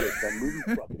saying is that movie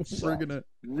fucking sucks.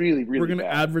 We're gonna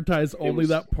advertise only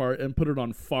that part and put it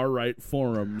on far right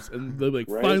forums, and they're like,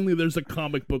 finally, there's a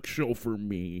comic book show for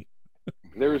me.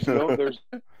 There's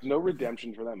no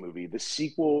redemption for that movie. The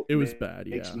sequel was bad.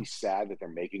 Makes me sad that they're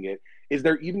making it. Is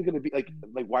there even going to be like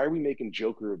why are we making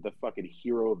Joker the fucking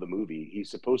hero of the movie?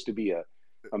 He's supposed to be a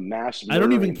mass. I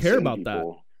don't even care about that.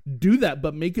 Do that,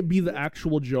 but make it be the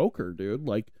actual Joker, dude.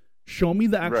 Like, show me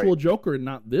the actual Joker and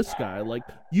not this guy. Like,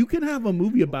 you can have a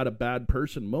movie about a bad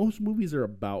person. Most movies are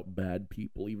about bad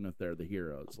people, even if they're the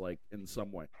heroes, like in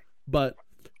some way. But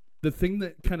the thing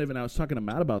that kind of, and I was talking to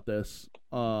Matt about this,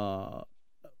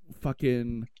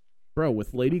 fucking bro,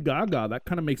 with Lady Gaga, that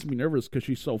kind of makes me nervous because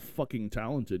she's so fucking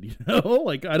talented, you know?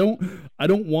 Like, I don't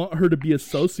want her to be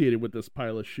associated with this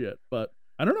pile of shit, but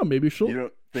I don't know, maybe she'll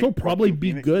probably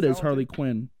be good as Harley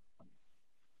Quinn.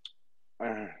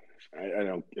 I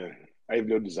don't. I have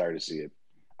no desire to see it.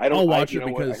 I'll watch it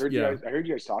because I heard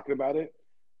you guys talking about it.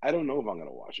 I don't know if I'm going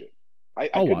to watch it. I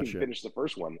couldn't finish the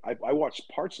first one. I watched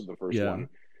parts of the first one.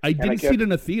 I didn't see it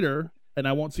in a theater, and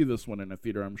I won't see this one in a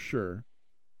theater, I'm sure.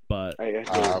 But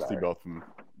I'll see both of them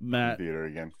in Matt, theater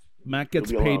again. Matt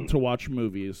gets paid to watch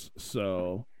movies,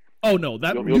 so... Oh, no,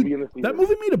 that movie made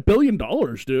 $1 billion,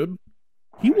 dude.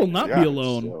 He will not be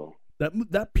alone. So...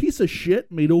 That piece of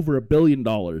shit made over $1 billion,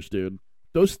 dude.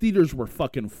 Those theaters were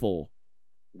fucking full.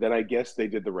 Then I guess they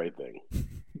did the right thing.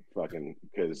 Fucking,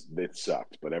 because it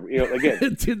sucked. But again,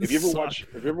 if you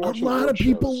ever watch a lot of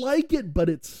people like it, but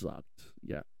it sucked.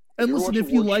 Yeah. And listen,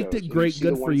 if you liked it, great,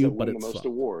 good for you, but it sucked. The most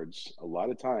awards, a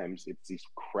lot of times, it's these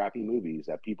crappy movies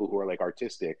that people who are like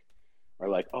artistic are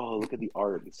like, oh, look at the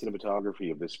art and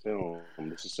cinematography of this film.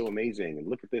 This is so amazing. And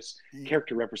look at this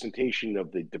character representation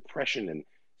of the depression and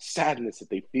sadness that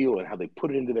they feel and how they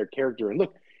put it into their character. And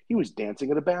look, he was dancing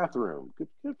in a bathroom.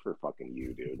 Good for fucking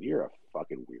you, dude. You're a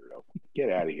fucking weirdo. Get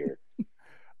out of here.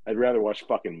 I'd rather watch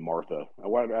fucking Martha.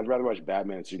 I'd rather watch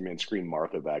Batman and Superman scream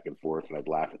Martha back and forth, and I'd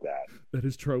laugh at that. That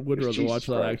is true. I would rather watch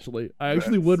that, actually. I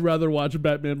actually would rather watch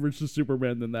Batman versus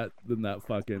Superman than that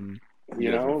fucking...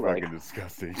 fucking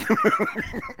disgusting.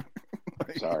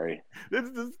 Sorry. It's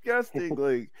disgusting.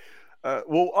 Like,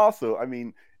 well, also, I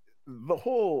mean, the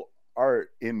whole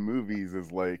art in movies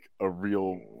is like a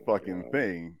real fucking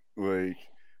thing. Like,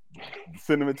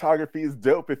 cinematography is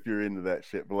dope if you're into that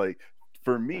shit, but like,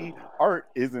 for me, art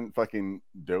isn't fucking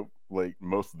dope, like,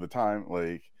 most of the time.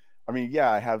 Like, I mean,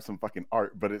 yeah, I have some fucking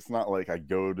art, but it's not like I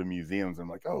go to museums and I'm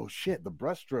like, oh shit, the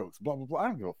brushstrokes, blah, blah, blah. I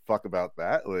don't give a fuck about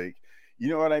that. Like, you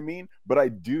know what I mean? But I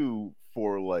do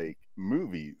for, like,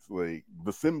 movies. Like,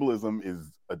 the symbolism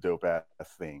is a dope ass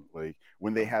thing. Like,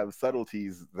 when they have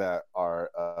subtleties that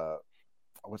are,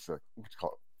 what's it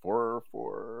called?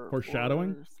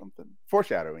 Foreshadowing? Something.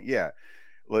 Foreshadowing, yeah.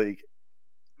 Like,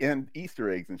 and Easter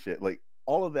eggs and shit. Like,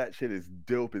 all of that shit is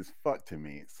dope as fuck to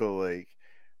me. So, like,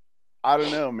 I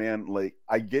don't know, man. Like,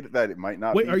 I get that it might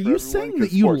not. Wait, be are for you everyone, saying 'cause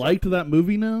that you sports- liked that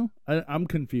movie now? I'm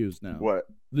confused now. what?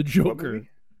 The Joker. movie?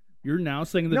 You're now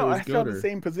saying that No, it was I felt the gooder.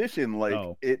 same position. Like,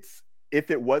 Oh. it's if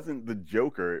it wasn't the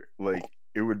Joker, like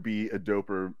it would be a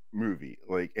doper movie.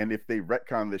 Like, and if they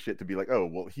retcon the shit to be like, oh,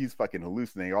 well, he's fucking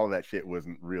hallucinating, all that shit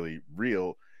wasn't really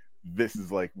real. This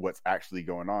is like what's actually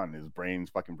going on. His brain's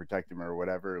fucking protect him or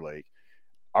whatever. Like,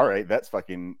 all right, that's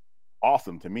fucking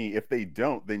awesome to me. If they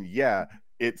don't, then yeah,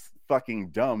 it's fucking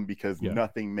dumb because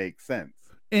nothing makes sense.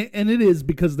 And it is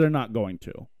because they're not going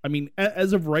to. I mean,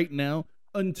 as of right now,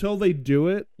 until they do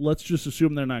it, let's just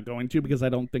assume they're not going to, because I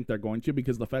don't think they're going to,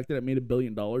 because the fact that it made $1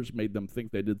 billion made them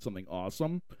think they did something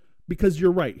awesome. Because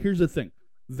you're right. Here's the thing.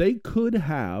 They could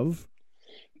have...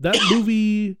 That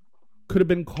movie could have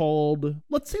been called...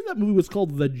 Let's say that movie was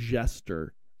called The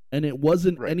Jester, and it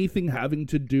wasn't anything having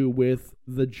to do with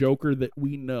the Joker that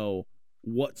we know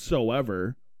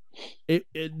whatsoever.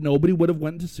 Nobody would have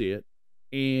went to see it.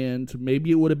 And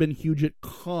maybe it would have been huge at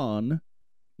Cannes,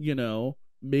 you know.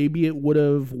 Maybe it would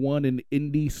have won an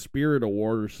Indie Spirit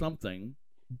Award or something.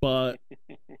 But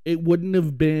it wouldn't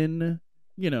have been,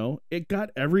 you know, it got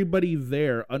everybody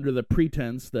there under the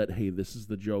pretense that, hey, this is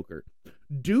the Joker.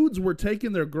 Dudes were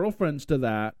taking their girlfriends to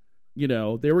that, you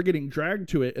know. They were getting dragged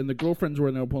to it, and the girlfriends were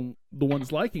the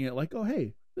ones liking it. Like, oh,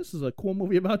 hey, this is a cool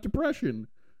movie about depression.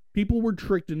 People were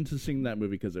tricked into seeing that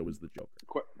movie because it was the Joker.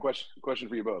 Question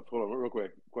for you both. Hold on, real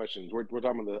quick. Questions. We're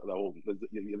talking about the whole. I think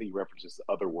you referenced this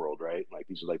Otherworld, right? Like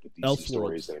these are like the DC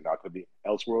stories that are not going to be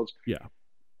Elseworlds. Yeah.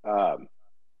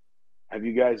 Have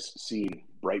you guys seen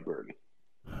Brightburn?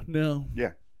 No.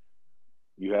 Yeah.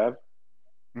 You have.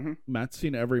 Mm-hmm. Matt's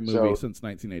seen every movie since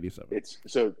 1987.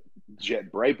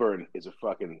 Brightburn is a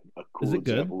cool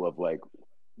example of like,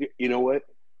 you know what?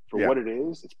 For what it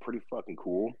is, it's pretty fucking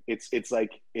cool. It's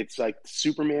like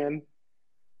Superman,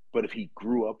 but if he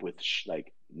grew up with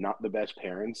like not the best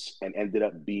parents and ended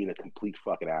up being a complete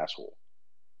fucking asshole.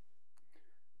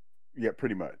 Yeah,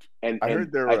 pretty much. And I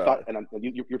heard there. I thought, and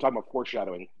you're talking about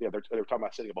foreshadowing. Yeah, they're talking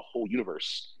about setting up a whole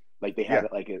universe. Like they had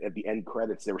it, like at the end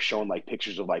credits, they were showing like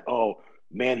pictures of like, oh,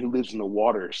 man who lives in the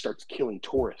water starts killing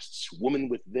tourists, woman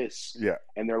with this. Yeah.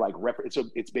 And they're like, so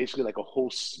it's basically like a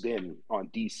whole spin on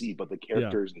DC, but the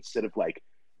characters, instead of like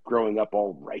growing up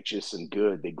all righteous and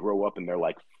good, they grow up and they're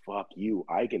like, fuck you,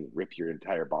 I can rip your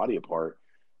entire body apart.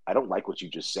 I don't like what you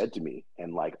just said to me.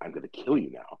 And like, I'm going to kill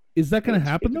you now. Is that going to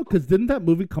happen though? Because didn't that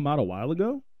movie come out a while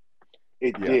ago?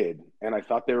 It did. And I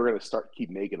thought they were going to keep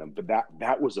making them, but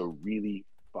that was a really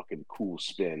fucking cool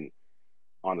spin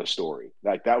on the story.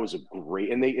 Like that was a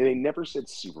great, and they never said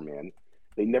Superman.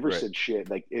 They never said shit.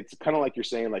 Like it's kind of like you're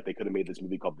saying, like they could have made this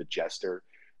movie called The Jester,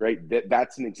 right?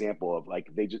 That's an example of like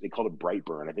they called it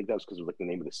Brightburn. I think that was because of like the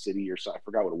name of the city or something. I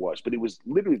forgot what it was, but it was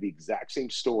literally the exact same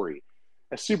story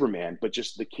as Superman, but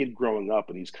just the kid growing up,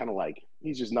 and he's kind of like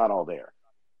he's just not all there,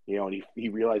 you know. And he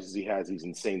realizes he has these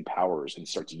insane powers and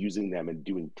starts using them and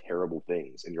doing terrible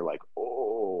things. And you're like,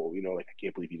 oh, you know, like I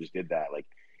can't believe he just did that. Like.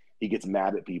 He gets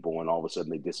mad at people and all of a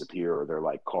sudden they disappear, or their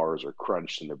like cars are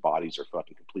crunched and their bodies are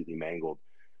fucking completely mangled.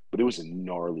 But it was a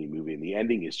gnarly movie, and the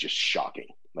ending is just shocking.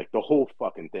 Like the whole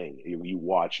fucking thing you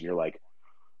watch and you're like,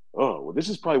 oh, well, this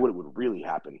is probably what would really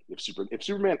happen if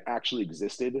Superman actually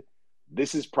existed.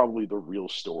 This is probably the real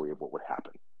story of what would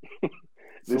happen.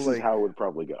 This is how it would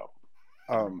probably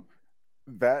go.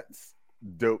 That's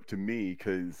dope to me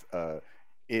because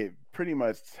it pretty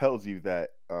much tells you that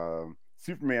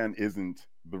Superman isn't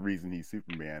the reason he's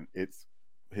Superman. It's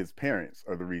his parents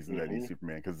are the reason that he's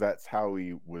Superman, because that's how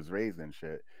he was raised and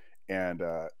shit. And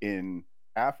in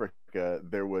Africa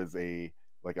there was a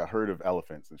herd of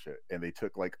elephants and shit, and they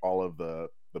took like all of the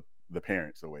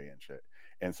parents away and shit,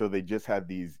 and so they just had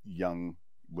these young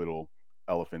little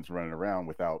elephants running around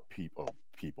without people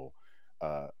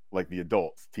like the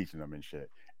adults teaching them and shit.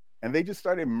 And they just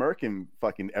started murking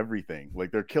fucking everything.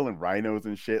 Like they're killing rhinos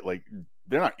and shit. Like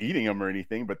they're not eating them or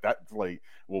anything, but that's like,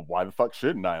 well, why the fuck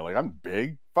shouldn't I? Like I'm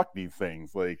big. Fuck these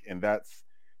things. Like, and that's,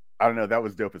 I don't know. That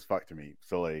was dope as fuck to me.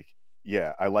 So like,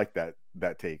 yeah, I like that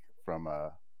take from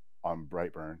on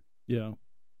Brightburn. Yeah.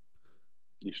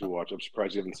 You should watch. I'm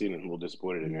surprised you haven't seen it. I'm a little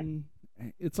disappointed in you.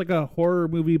 It's like a horror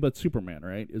movie, but Superman,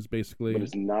 right? Is basically. But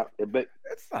it's not. But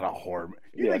it's not a horror.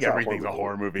 You think everything's a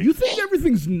horror movie? You think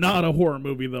everything's not a horror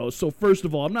movie, though. So first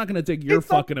of all, I'm not going to take your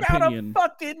fucking opinion. A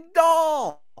fucking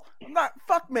doll. I'm not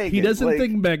fuck Megan. He doesn't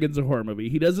think Megan's a horror movie.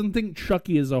 He doesn't think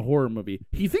Chucky is a horror movie.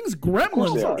 He thinks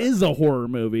Gremlins is a horror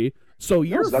movie. So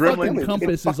your fucking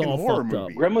compass is all fucked up.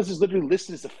 Gremlins is literally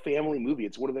listed as a family movie.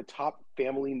 It's one of the top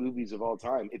family movies of all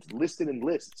time. It's listed in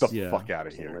lists. The fuck out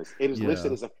of here. It is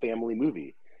listed as a family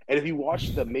movie. And if you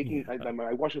watch the making, I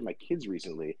watched it with my kids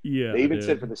recently. Yeah, they even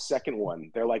said for the second one,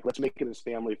 they're like, let's make it as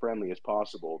family friendly as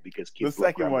possible because kids. The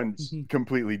second one's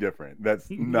completely different. That's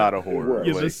not a horror.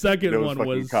 Yeah, the second one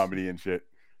was comedy and shit.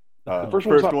 The first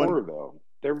one's not horror though.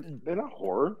 They're not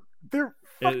horror. They're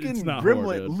fucking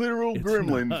literal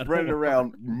gremlins running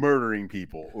around murdering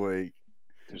people. Like,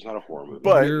 there's not a horror movie,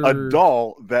 but a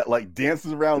doll that like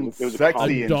dances around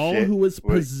sexy a and doll shit. who is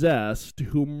possessed,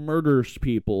 who murders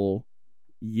people.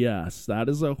 Yes, that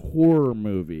is a horror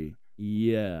movie.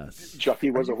 Yes,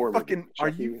 Chucky was a horror movie. Are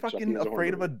you fucking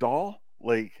afraid of a doll?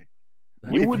 Like,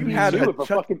 you would be had a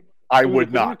fucking. I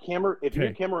would not. If you're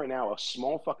a camera right now, a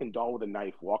small fucking doll with a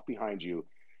knife walk behind you.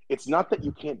 It's not that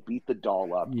you can't beat the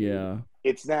doll up. Yeah. Dude.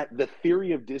 It's that the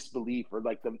theory of disbelief or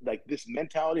like this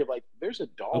mentality of like, there's a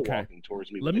doll walking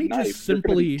towards me. Let with me a knife. just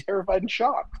simply You're terrified and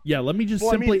shocked. Yeah, let me just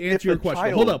simply answer your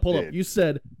question. Hold up. You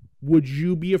said, would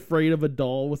you be afraid of a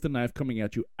doll with a knife coming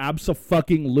at you?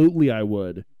 Abso-fucking-lutely, I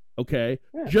would. Okay?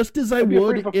 Yeah. Just as I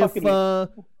would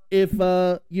if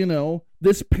you know,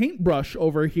 this paintbrush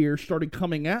over here started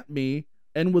coming at me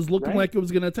and was looking like it was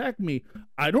going to attack me.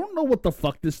 I don't know what the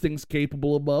fuck this thing's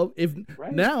capable of. If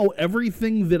now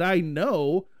everything that I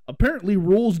know, apparently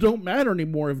rules don't matter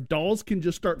anymore. If dolls can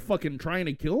just start fucking trying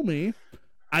to kill me,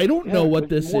 I don't know what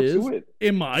this is.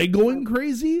 Am I going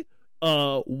crazy?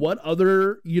 What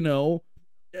other, you know,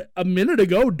 a minute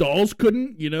ago dolls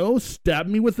couldn't, you know, stab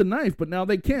me with a knife, but now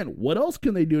they can. What else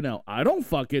can they do now? I don't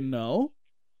fucking know.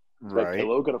 Is that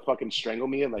pillow gonna fucking strangle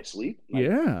me in my sleep? Like,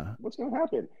 yeah. What's gonna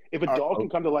happen? If a doll can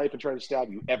come to life and try to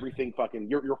stab you, everything fucking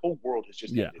your whole world has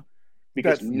just ended.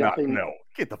 Because that's nothing.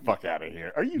 Get the fuck out of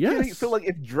here. Are you kidding? So like,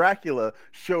 if Dracula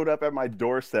showed up at my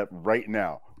doorstep right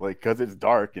now, like, because it's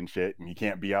dark and shit, and you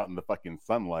can't be out in the fucking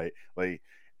sunlight, like,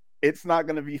 it's not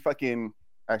gonna be fucking.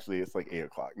 Actually, it's like 8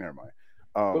 o'clock. Never mind.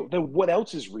 But then what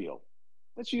else is real?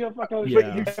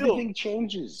 Everything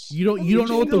changes. You don't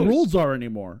know what the rules are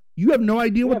anymore. You have no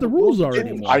idea what the rules are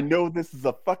anymore. I know this is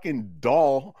a fucking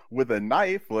doll with a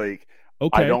knife. Like,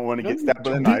 I don't want to get stabbed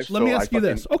with a knife. Let me ask you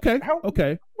this. Okay.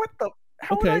 What the?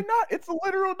 How would I not? It's a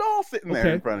literal doll sitting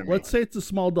there in front of me. Let's say it's a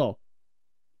small doll.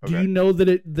 Do you know that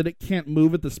it can't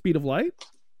move at the speed of light?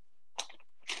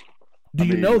 Do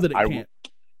you know that it can't?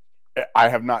 I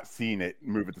have not seen it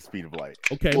move at the speed of light.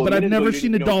 Okay, but I've never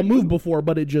seen a doll move before,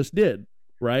 but it just did.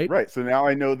 Right. So now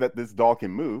I know that this doll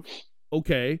can move.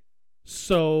 Okay.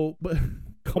 So, but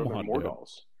come on, more dude.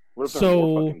 Dolls? What if so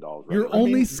more fucking dolls, right? you're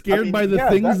only scared by the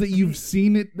things that you've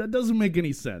seen. That doesn't make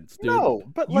any sense, dude. No,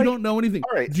 but you don't know anything.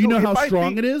 All right, do you know how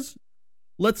strong it is?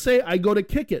 Let's say I go to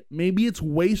kick it. Maybe it's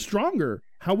way stronger.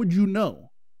 How would you know?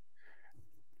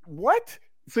 What?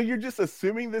 So you're just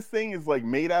assuming this thing is like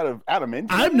made out of adamantium?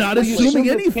 I'm not assuming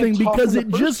anything because it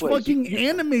just fucking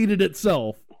animated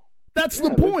itself. That's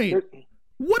the point.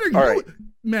 What are you,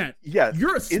 Matt? Yes,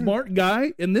 you're a smart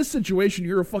guy. In this situation,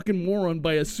 you're a fucking moron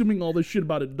by assuming all this shit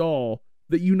about a doll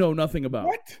that you know nothing about.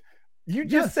 What? You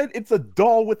just said it's a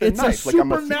doll with a knife. It's a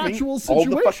supernatural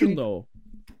situation, though.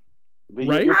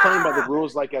 But you're playing by the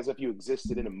rules like as if you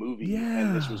existed in a movie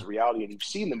and this was reality and you've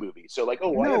seen the movie. So like, I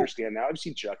understand now. I've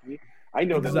seen Chucky. I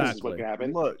know that this is what can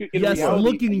happen. Look,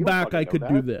 looking back, I could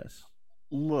do this.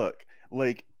 Look,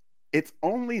 like, it's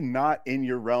only not in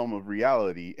your realm of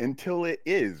reality until it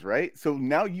is, right? So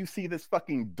now you see this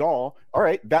fucking doll. All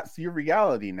right, that's your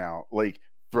reality now. Like,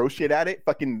 throw shit at it,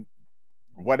 fucking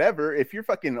whatever. If you're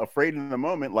fucking afraid in the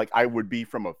moment, like I would be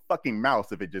from a fucking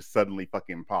mouse if it just suddenly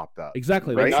fucking popped up.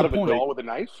 Exactly. Right? Not of a doll with a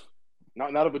knife?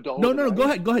 Not of a doll. No, go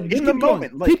ahead. In the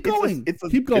moment, like, keep going.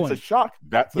 Keep going. It's a shock.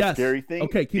 That's a scary thing.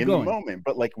 Okay, keep in going. The moment,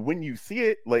 but like when you see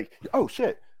it, like, oh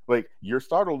shit. Like, you're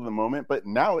startled in the moment, but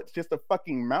now it's just a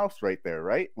fucking mouse right there,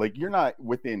 right? Like, you're not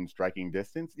within striking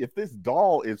distance. If this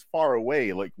doll is far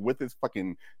away, like, with this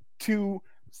fucking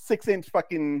 6-inch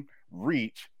fucking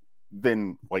reach,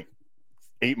 then, like,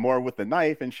 8 more with the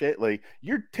knife and shit, like,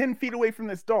 you're 10 feet away from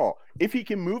this doll. If he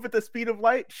can move at the speed of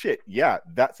light, shit, yeah,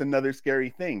 that's another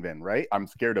scary thing then, right? I'm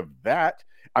scared of that.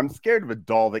 I'm scared of a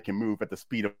doll that can move at the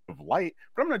speed of light,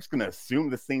 but I'm not just going to assume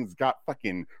this thing's got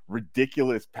fucking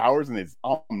ridiculous powers and is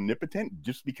omnipotent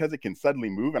just because it can suddenly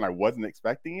move and I wasn't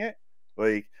expecting it.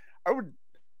 Like, I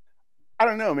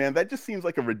don't know, man. That just seems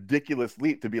like a ridiculous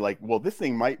leap to be like, well, this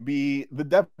thing might be the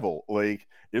devil. Like,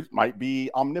 it might be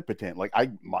omnipotent. Like,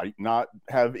 I might not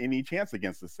have any chance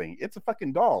against this thing. It's a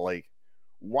fucking doll. Like,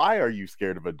 why are you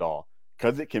scared of a doll?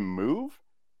 Because it can move?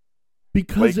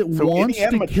 Because it wants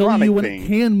to kill you and it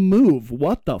can move.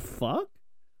 What the fuck?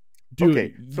 Dude,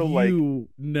 okay, so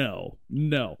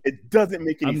no. It doesn't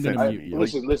make any sense to me.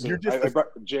 Listen.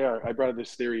 I brought up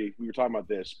this theory. We were talking about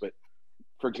this, but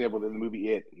for example, in the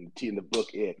movie It, in the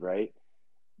book It, right?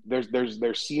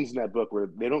 there's scenes in that book where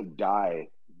they don't die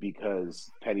because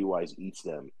Pennywise eats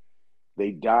them.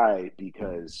 They die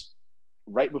because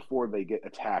right before they get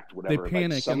attacked, whatever, They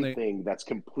panic like something that's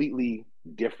completely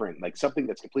different, like something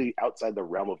that's completely outside the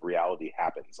realm of reality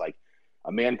happens. Like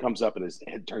a man comes up and his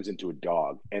head turns into a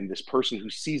dog, and this person who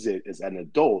sees it as an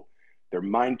adult, their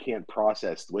mind can't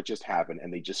process what just happened,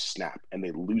 and they just snap and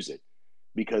they lose it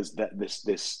because that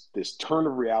this turn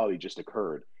of reality just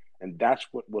occurred. And that's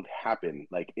what would happen.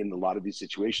 Like in a lot of these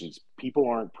situations, people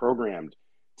aren't programmed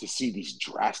to see these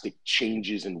drastic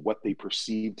changes in what they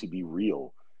perceive to be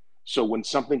real. So when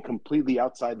something completely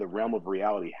outside the realm of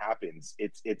reality happens,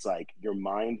 it's like your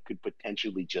mind could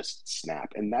potentially just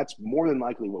snap. And that's more than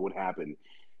likely what would happen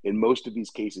in most of these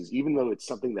cases. Even though it's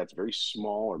something that's very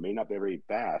small or may not be very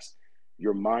fast,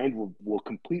 your mind will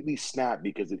completely snap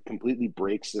because it completely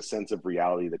breaks the sense of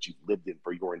reality that you've lived in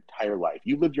for your entire life.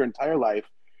 You lived your entire life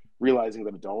realizing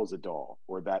that a doll is a doll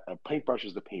or that a paintbrush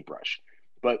is the paintbrush.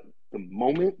 But the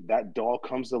moment that doll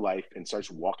comes to life and starts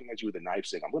walking at you with a knife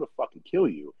saying, I'm going to fucking kill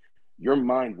you, your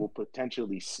mind will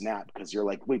potentially snap because you're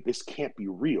like, wait, this can't be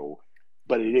real,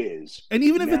 but it is. And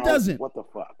even if it doesn't, what the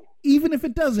fuck? Even if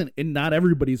it doesn't, and not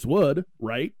everybody's would,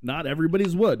 right? Not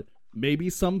everybody's would. Maybe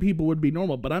some people would be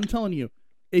normal, but I'm telling you,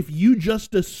 if you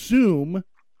just assume,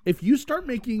 if you start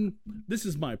making, this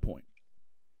is my point.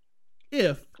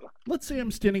 If, let's say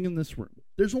I'm standing in this room,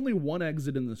 there's only one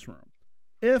exit in this room.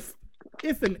 If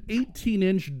an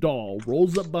 18-inch doll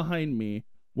rolls up behind me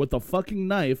with a fucking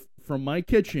knife from my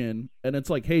kitchen, and it's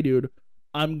like, hey, dude,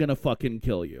 I'm gonna fucking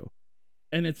kill you.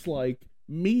 And it's like,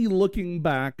 me looking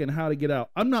back and how to get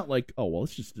out, I'm not like, oh, well,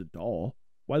 it's just a doll.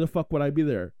 Why the fuck would I be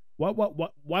there? Why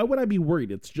would I be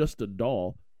worried? It's just a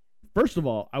doll. First of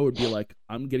all, I would be like,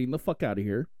 I'm getting the fuck out of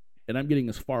here, and I'm getting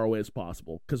as far away as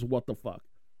possible, because what the fuck?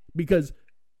 Because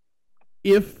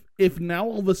if now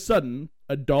all of a sudden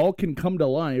a doll can come to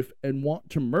life and want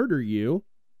to murder you,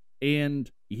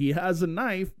 and he has a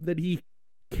knife that he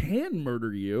can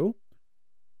murder you,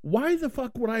 why the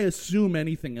fuck would I assume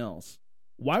anything else?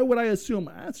 Why would I assume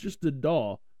it's just a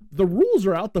doll? The rules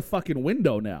are out the fucking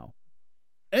window now.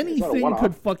 Anything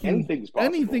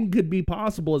could be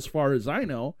possible as far as I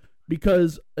know,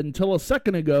 because until a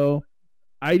second ago,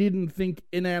 I didn't think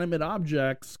inanimate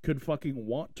objects could fucking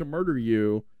want to murder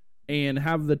you and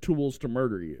have the tools to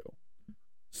murder you.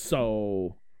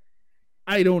 So,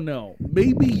 I don't know.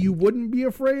 Maybe you wouldn't be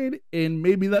afraid, and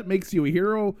maybe that makes you a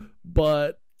hero,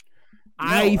 but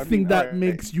I think that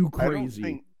makes you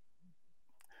crazy.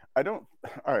 All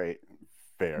right,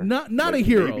 fair. Not like, a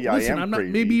hero. Listen, I'm not.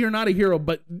 Crazy. Maybe you're not a hero,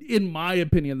 but in my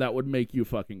opinion, that would make you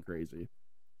fucking crazy.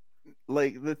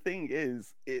 Like, the thing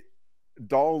is,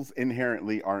 dolls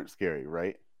inherently aren't scary,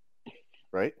 right?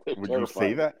 Right? Would you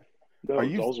say that? No,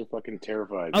 dolls are fucking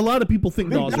terrifying. A lot of people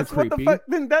think dolls are creepy.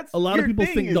 Then that's a lot of people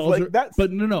think dolls like, are.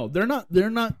 But no, they're not.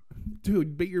 They're not,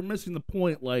 dude. But you're missing the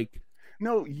point. Like,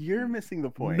 no, you're missing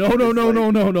the point. No.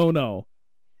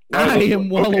 I am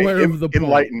well aware of the point.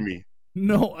 Enlighten me.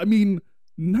 No, I mean,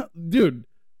 no, dude.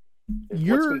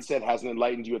 What's been said hasn't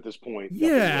enlightened you at this point.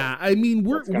 Yeah, I mean,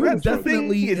 we're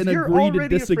definitely in agree to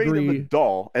disagree. Afraid of a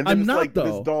doll, and then I'm not, like, though.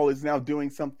 This doll is now doing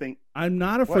something. I'm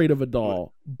not afraid of a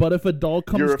doll, but if a doll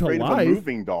comes to life, you're afraid of a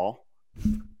moving doll.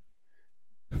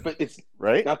 But it's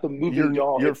right. Not the moving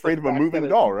doll. You're afraid of a moving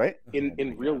doll, right?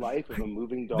 In real life, if a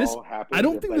moving doll happens, I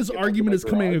don't think this argument is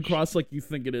coming across like you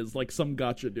think it is, like some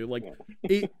gotcha, dude. Like,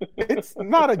 it's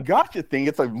not a gotcha thing.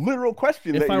 It's a literal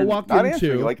question. If that I you're walk not into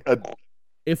answering. Like a.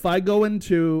 If I go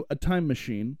into a time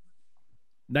machine,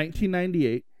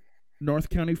 1998, North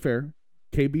County Fair,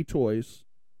 KB Toys,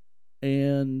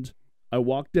 and I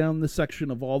walk down the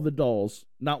section of all the dolls,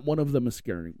 not one of them is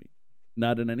scaring me.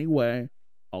 Not in any way.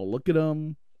 I'll look at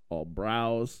them, I'll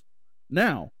browse.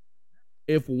 Now,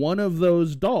 if one of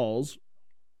those dolls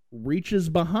reaches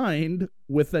behind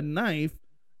with a knife,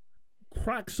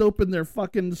 cracks open their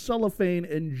fucking cellophane,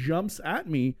 and jumps at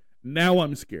me, now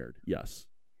I'm scared. Yes.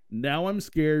 Now I'm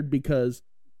scared because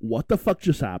what the fuck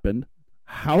just happened?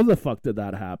 How the fuck did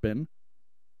that happen?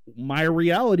 My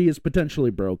reality is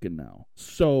potentially broken now.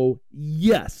 So,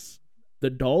 yes, the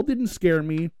doll didn't scare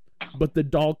me, but the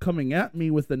doll coming at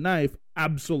me with the knife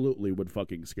absolutely would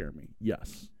fucking scare me.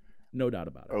 Yes. No doubt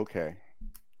about it. Okay.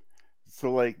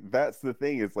 So, like, that's the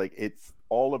thing, is like, it's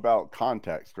all about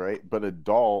context, right? But a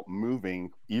doll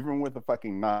moving, even with a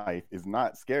fucking knife, is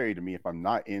not scary to me if I'm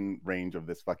not in range of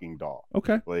this fucking doll.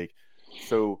 Okay. Like,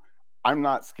 so I'm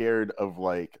not scared of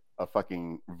like a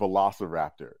fucking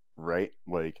velociraptor, right?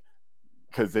 Like,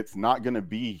 because it's not going to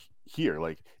be here.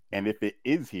 Like, and if it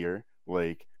is here,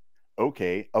 like,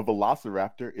 okay, a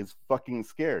velociraptor is fucking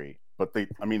scary. but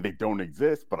they don't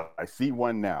exist, but I see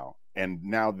one now, and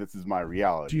now this is my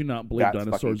reality. Do you not believe That's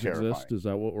dinosaurs fucking exist? Is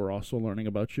that what we're also learning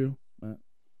about you, Matt?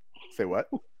 Say what?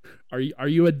 Are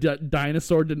you a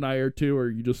dinosaur denier too, or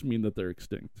you just mean that they're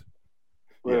extinct?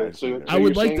 Yeah, I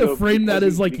would like to frame that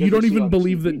as like you don't even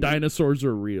believe that TV. dinosaurs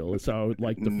are real. That's how I would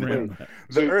like to frame that.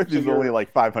 The Earth is only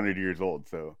like 500 years old,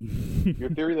 so Your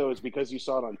theory, though, is because you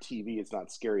saw it on TV, it's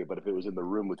not scary. But if it was in the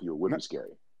room with you, it would be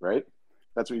scary, right?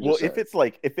 That's what you just said.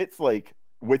 if it's like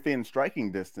within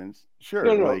striking distance, sure.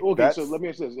 No. Like, Okay, so let me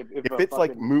ask this: if it's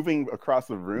like moving across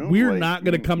the room, We're like, not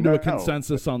going to come to no. a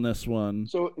consensus on this one.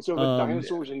 So if a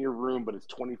dinosaur's in your room, but it's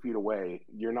 20 feet away,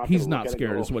 you're not. He's gonna not look at it scared,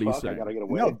 and go, is what he's "Fuck, I saying. gotta get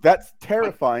away." No, that's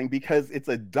terrifying because it's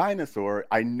a dinosaur.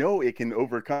 I know it can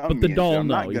overcome. But the me, doll, I'm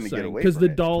no, not going to he's get saying, away because from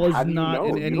the it. doll is How do you not know?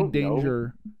 in You any don't know.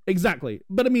 danger. Exactly,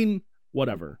 but I mean,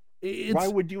 whatever. It's, Why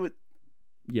would you?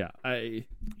 Yeah, I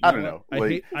don't know.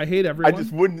 I hate everyone. I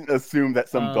just wouldn't assume that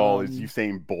some doll is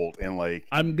Usain Bolt and like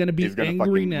I'm gonna be is gonna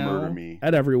angry fucking now murder me.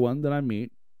 at everyone that I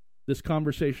meet. This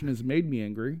conversation has made me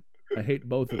angry. I hate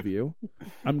both of you.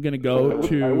 I'm gonna go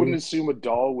to. I wouldn't assume a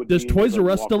doll would. Does be able Toys to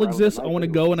R Us walk still around with exist? a I knife want to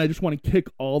in go it. and I just want to kick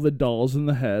all the dolls in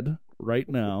the head right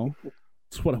now.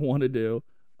 That's what I want to do.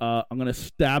 I'm gonna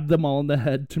stab them all in the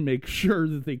head to make sure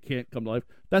that they can't come to life.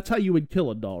 That's how you would kill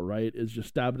a doll, right? Is just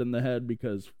stab it in the head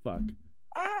because fuck.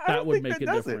 That would make a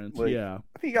difference. Like, yeah.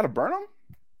 I think you got to burn them.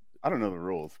 I don't know the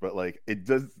rules, but like it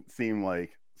does seem like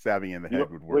stabbing in the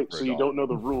head would work. Wait, for so a you doll. don't know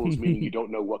the rules, meaning you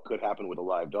don't know what could happen with a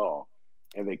live doll,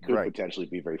 and they could potentially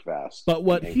be very fast. But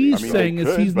what and he's angry. saying they is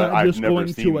could, he's but not I've just never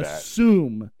going seen to that.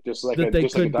 assume just like that they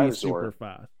just like could a be dinosaur, super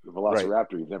fast. the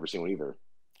Velociraptor. You've never seen one either.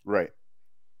 Right.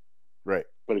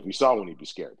 But if you saw one, you'd be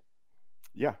scared.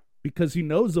 Yeah. Because he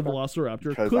knows the Velociraptor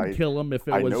Because could kill him if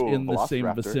it I was know a in the same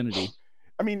Velociraptor. vicinity.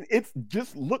 I mean, it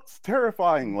just looks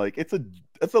terrifying. Like it's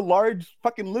a large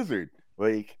fucking lizard.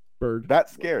 Like Bird.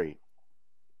 that's scary.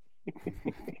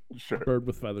 Sure. Bird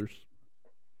with feathers.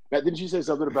 Now, didn't you say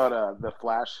something about the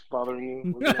Flash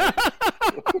bothering you?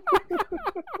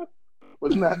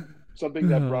 Wasn't that something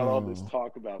that brought all this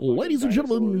talk about? Ladies and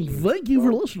gentlemen, thank you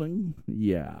for listening.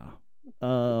 Yeah.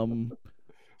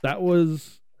 That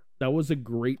was a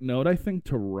great note, I think,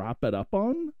 to wrap it up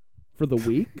on for the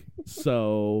week.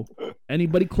 So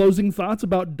anybody closing thoughts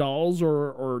about dolls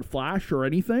or Flash or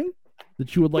anything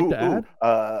that you would like to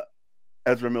add?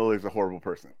 Ezra Miller's a horrible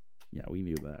person. Yeah, we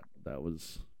knew that. That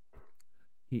was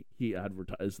he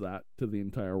advertised that to the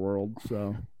entire world.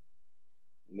 So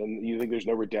then you think there's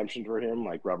no redemption for him,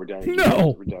 like Robert Downey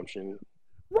No. Jr.'s redemption?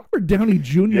 Robert Downey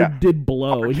Jr. did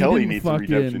blow. Robert He Kelly didn't needs fucking,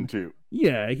 redemption too.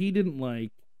 Yeah, he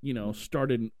didn't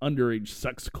start an underage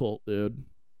sex cult, dude.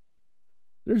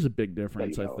 There's a big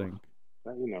difference, I think.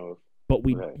 That you know. But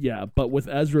Right. but with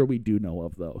Ezra we do know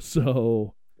of though.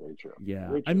 So Very true. yeah,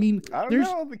 Very I true. mean, I don't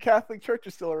know. The Catholic Church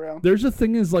is still around. there's a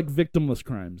thing is like victimless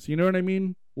crimes. You know what I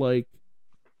mean? Like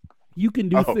you can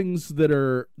do things that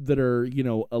are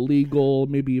illegal,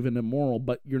 maybe even immoral,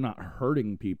 but you're not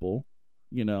hurting people.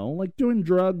 Like doing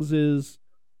drugs is,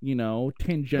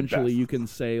 tangentially you can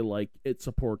say like it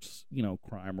supports,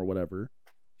 crime or whatever.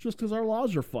 Just because our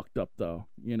laws are fucked up, though.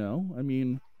 I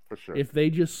mean, For sure. if they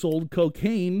just sold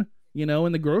cocaine,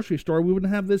 in the grocery store, we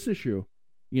wouldn't have this issue.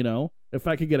 If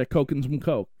I could get a Coke and some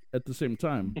Coke at the same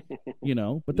time,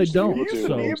 but they don't. You used to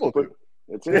So be able to.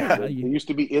 It's it. Yeah. It used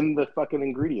to be in the fucking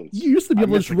ingredients. you used to be I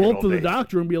able to miss just the good roll up old to the days.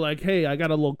 doctor and be like, "Hey, I got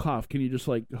a little cough. Can you just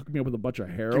like hook me up with a bunch of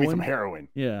heroin?" Give me some heroin.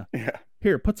 Yeah. Yeah.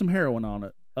 Here, put some heroin on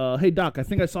it. Hey, doc, I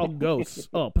think I saw ghosts.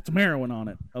 Oh, put some heroin on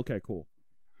it. Okay, cool.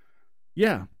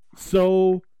 Yeah.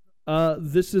 So,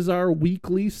 this is our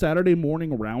weekly Saturday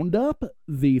morning roundup.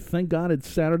 The Thank God It's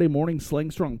Saturday Morning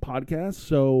Slang Strong podcast.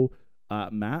 So,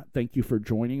 Matt, thank you for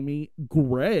joining me.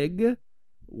 Gregg,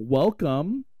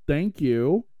 welcome. Thank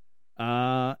you.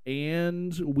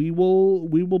 And we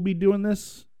will be doing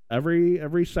this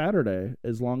every Saturday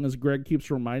as long as Gregg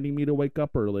keeps reminding me to wake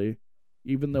up early,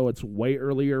 even though it's way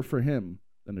earlier for him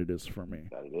than it is for me.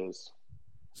 That it is.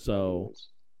 So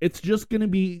it's just going to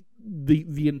be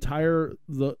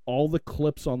all the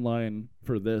clips online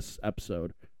for this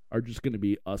episode are just going to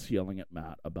be us yelling at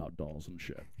Matt about dolls and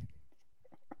shit.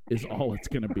 Is all it's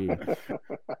going to be.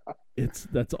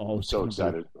 That's all. I'm so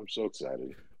excited. I'm so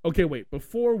excited. Okay, wait,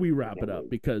 before we wrap it up,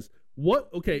 because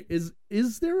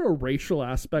is there a racial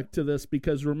aspect to this?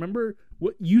 Because remember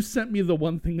what you sent me, the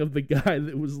one thing of the guy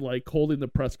that was like holding the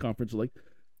press conference, like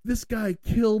this guy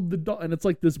killed the dog, and it's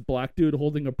like this black dude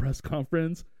holding a press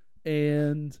conference,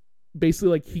 and basically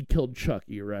like he killed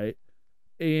Chucky, right?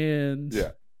 And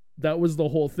Yeah. That was the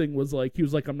whole thing. Was like he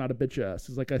was like, I'm not a bitch ass.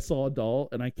 He's like, I saw a doll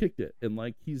and I kicked it, and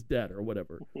like he's dead or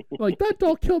whatever. Like that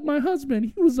doll killed my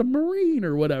husband. He was a Marine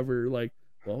or whatever. Like,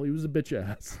 well, he was a bitch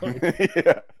ass. Like,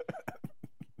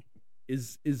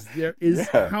 Yeah. is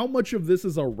how much of this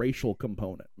is a racial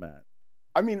component, Matt?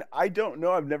 I mean, I don't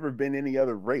know. I've never been any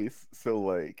other race, so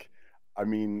like, I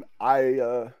mean,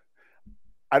 I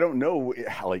don't know.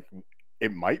 Like,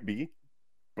 it might be,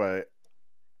 but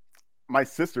my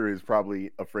sister is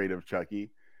probably afraid of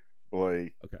Chucky.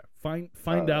 Like, okay,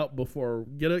 find out before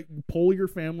poll your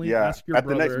family. Yeah, ask your at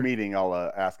brother. the next meeting, I'll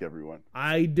ask everyone.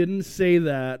 I didn't say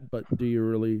that, but do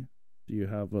you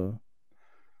have a?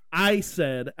 I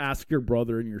said ask your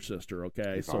brother and your sister.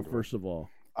 Okay, so first of all.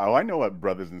 Oh, I know what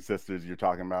brothers and sisters you're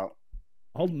talking about.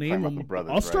 I'll name them.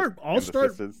 Brothers, I'll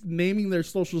start naming their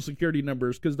social security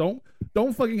numbers, because don't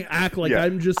fucking act like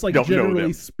I'm just like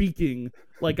generally speaking,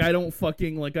 like I don't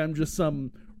fucking like I'm just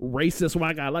some racist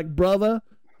white guy. Like, brother,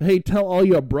 hey, tell all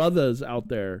your brothers out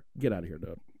there, get out of here,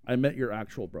 dude. I met your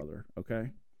actual brother,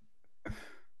 okay?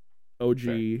 OG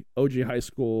high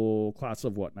school class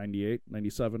of what? 98,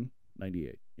 97,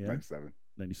 98, yeah,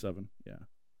 97, yeah.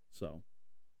 So.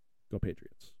 Go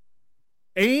Patriots.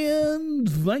 And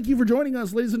thank you for joining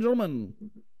us, ladies and gentlemen.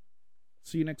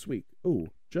 See you next week. Ooh,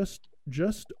 just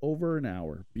over an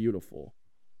hour. Beautiful.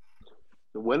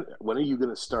 When are you going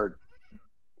to start?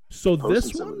 So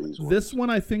this one,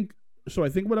 I think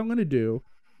what I'm going to do,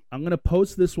 I'm going to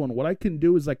post this one. What I can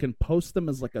do is I can post them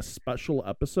as like a special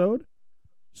episode.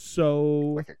 So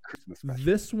like a Christmas special.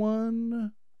 This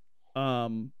one,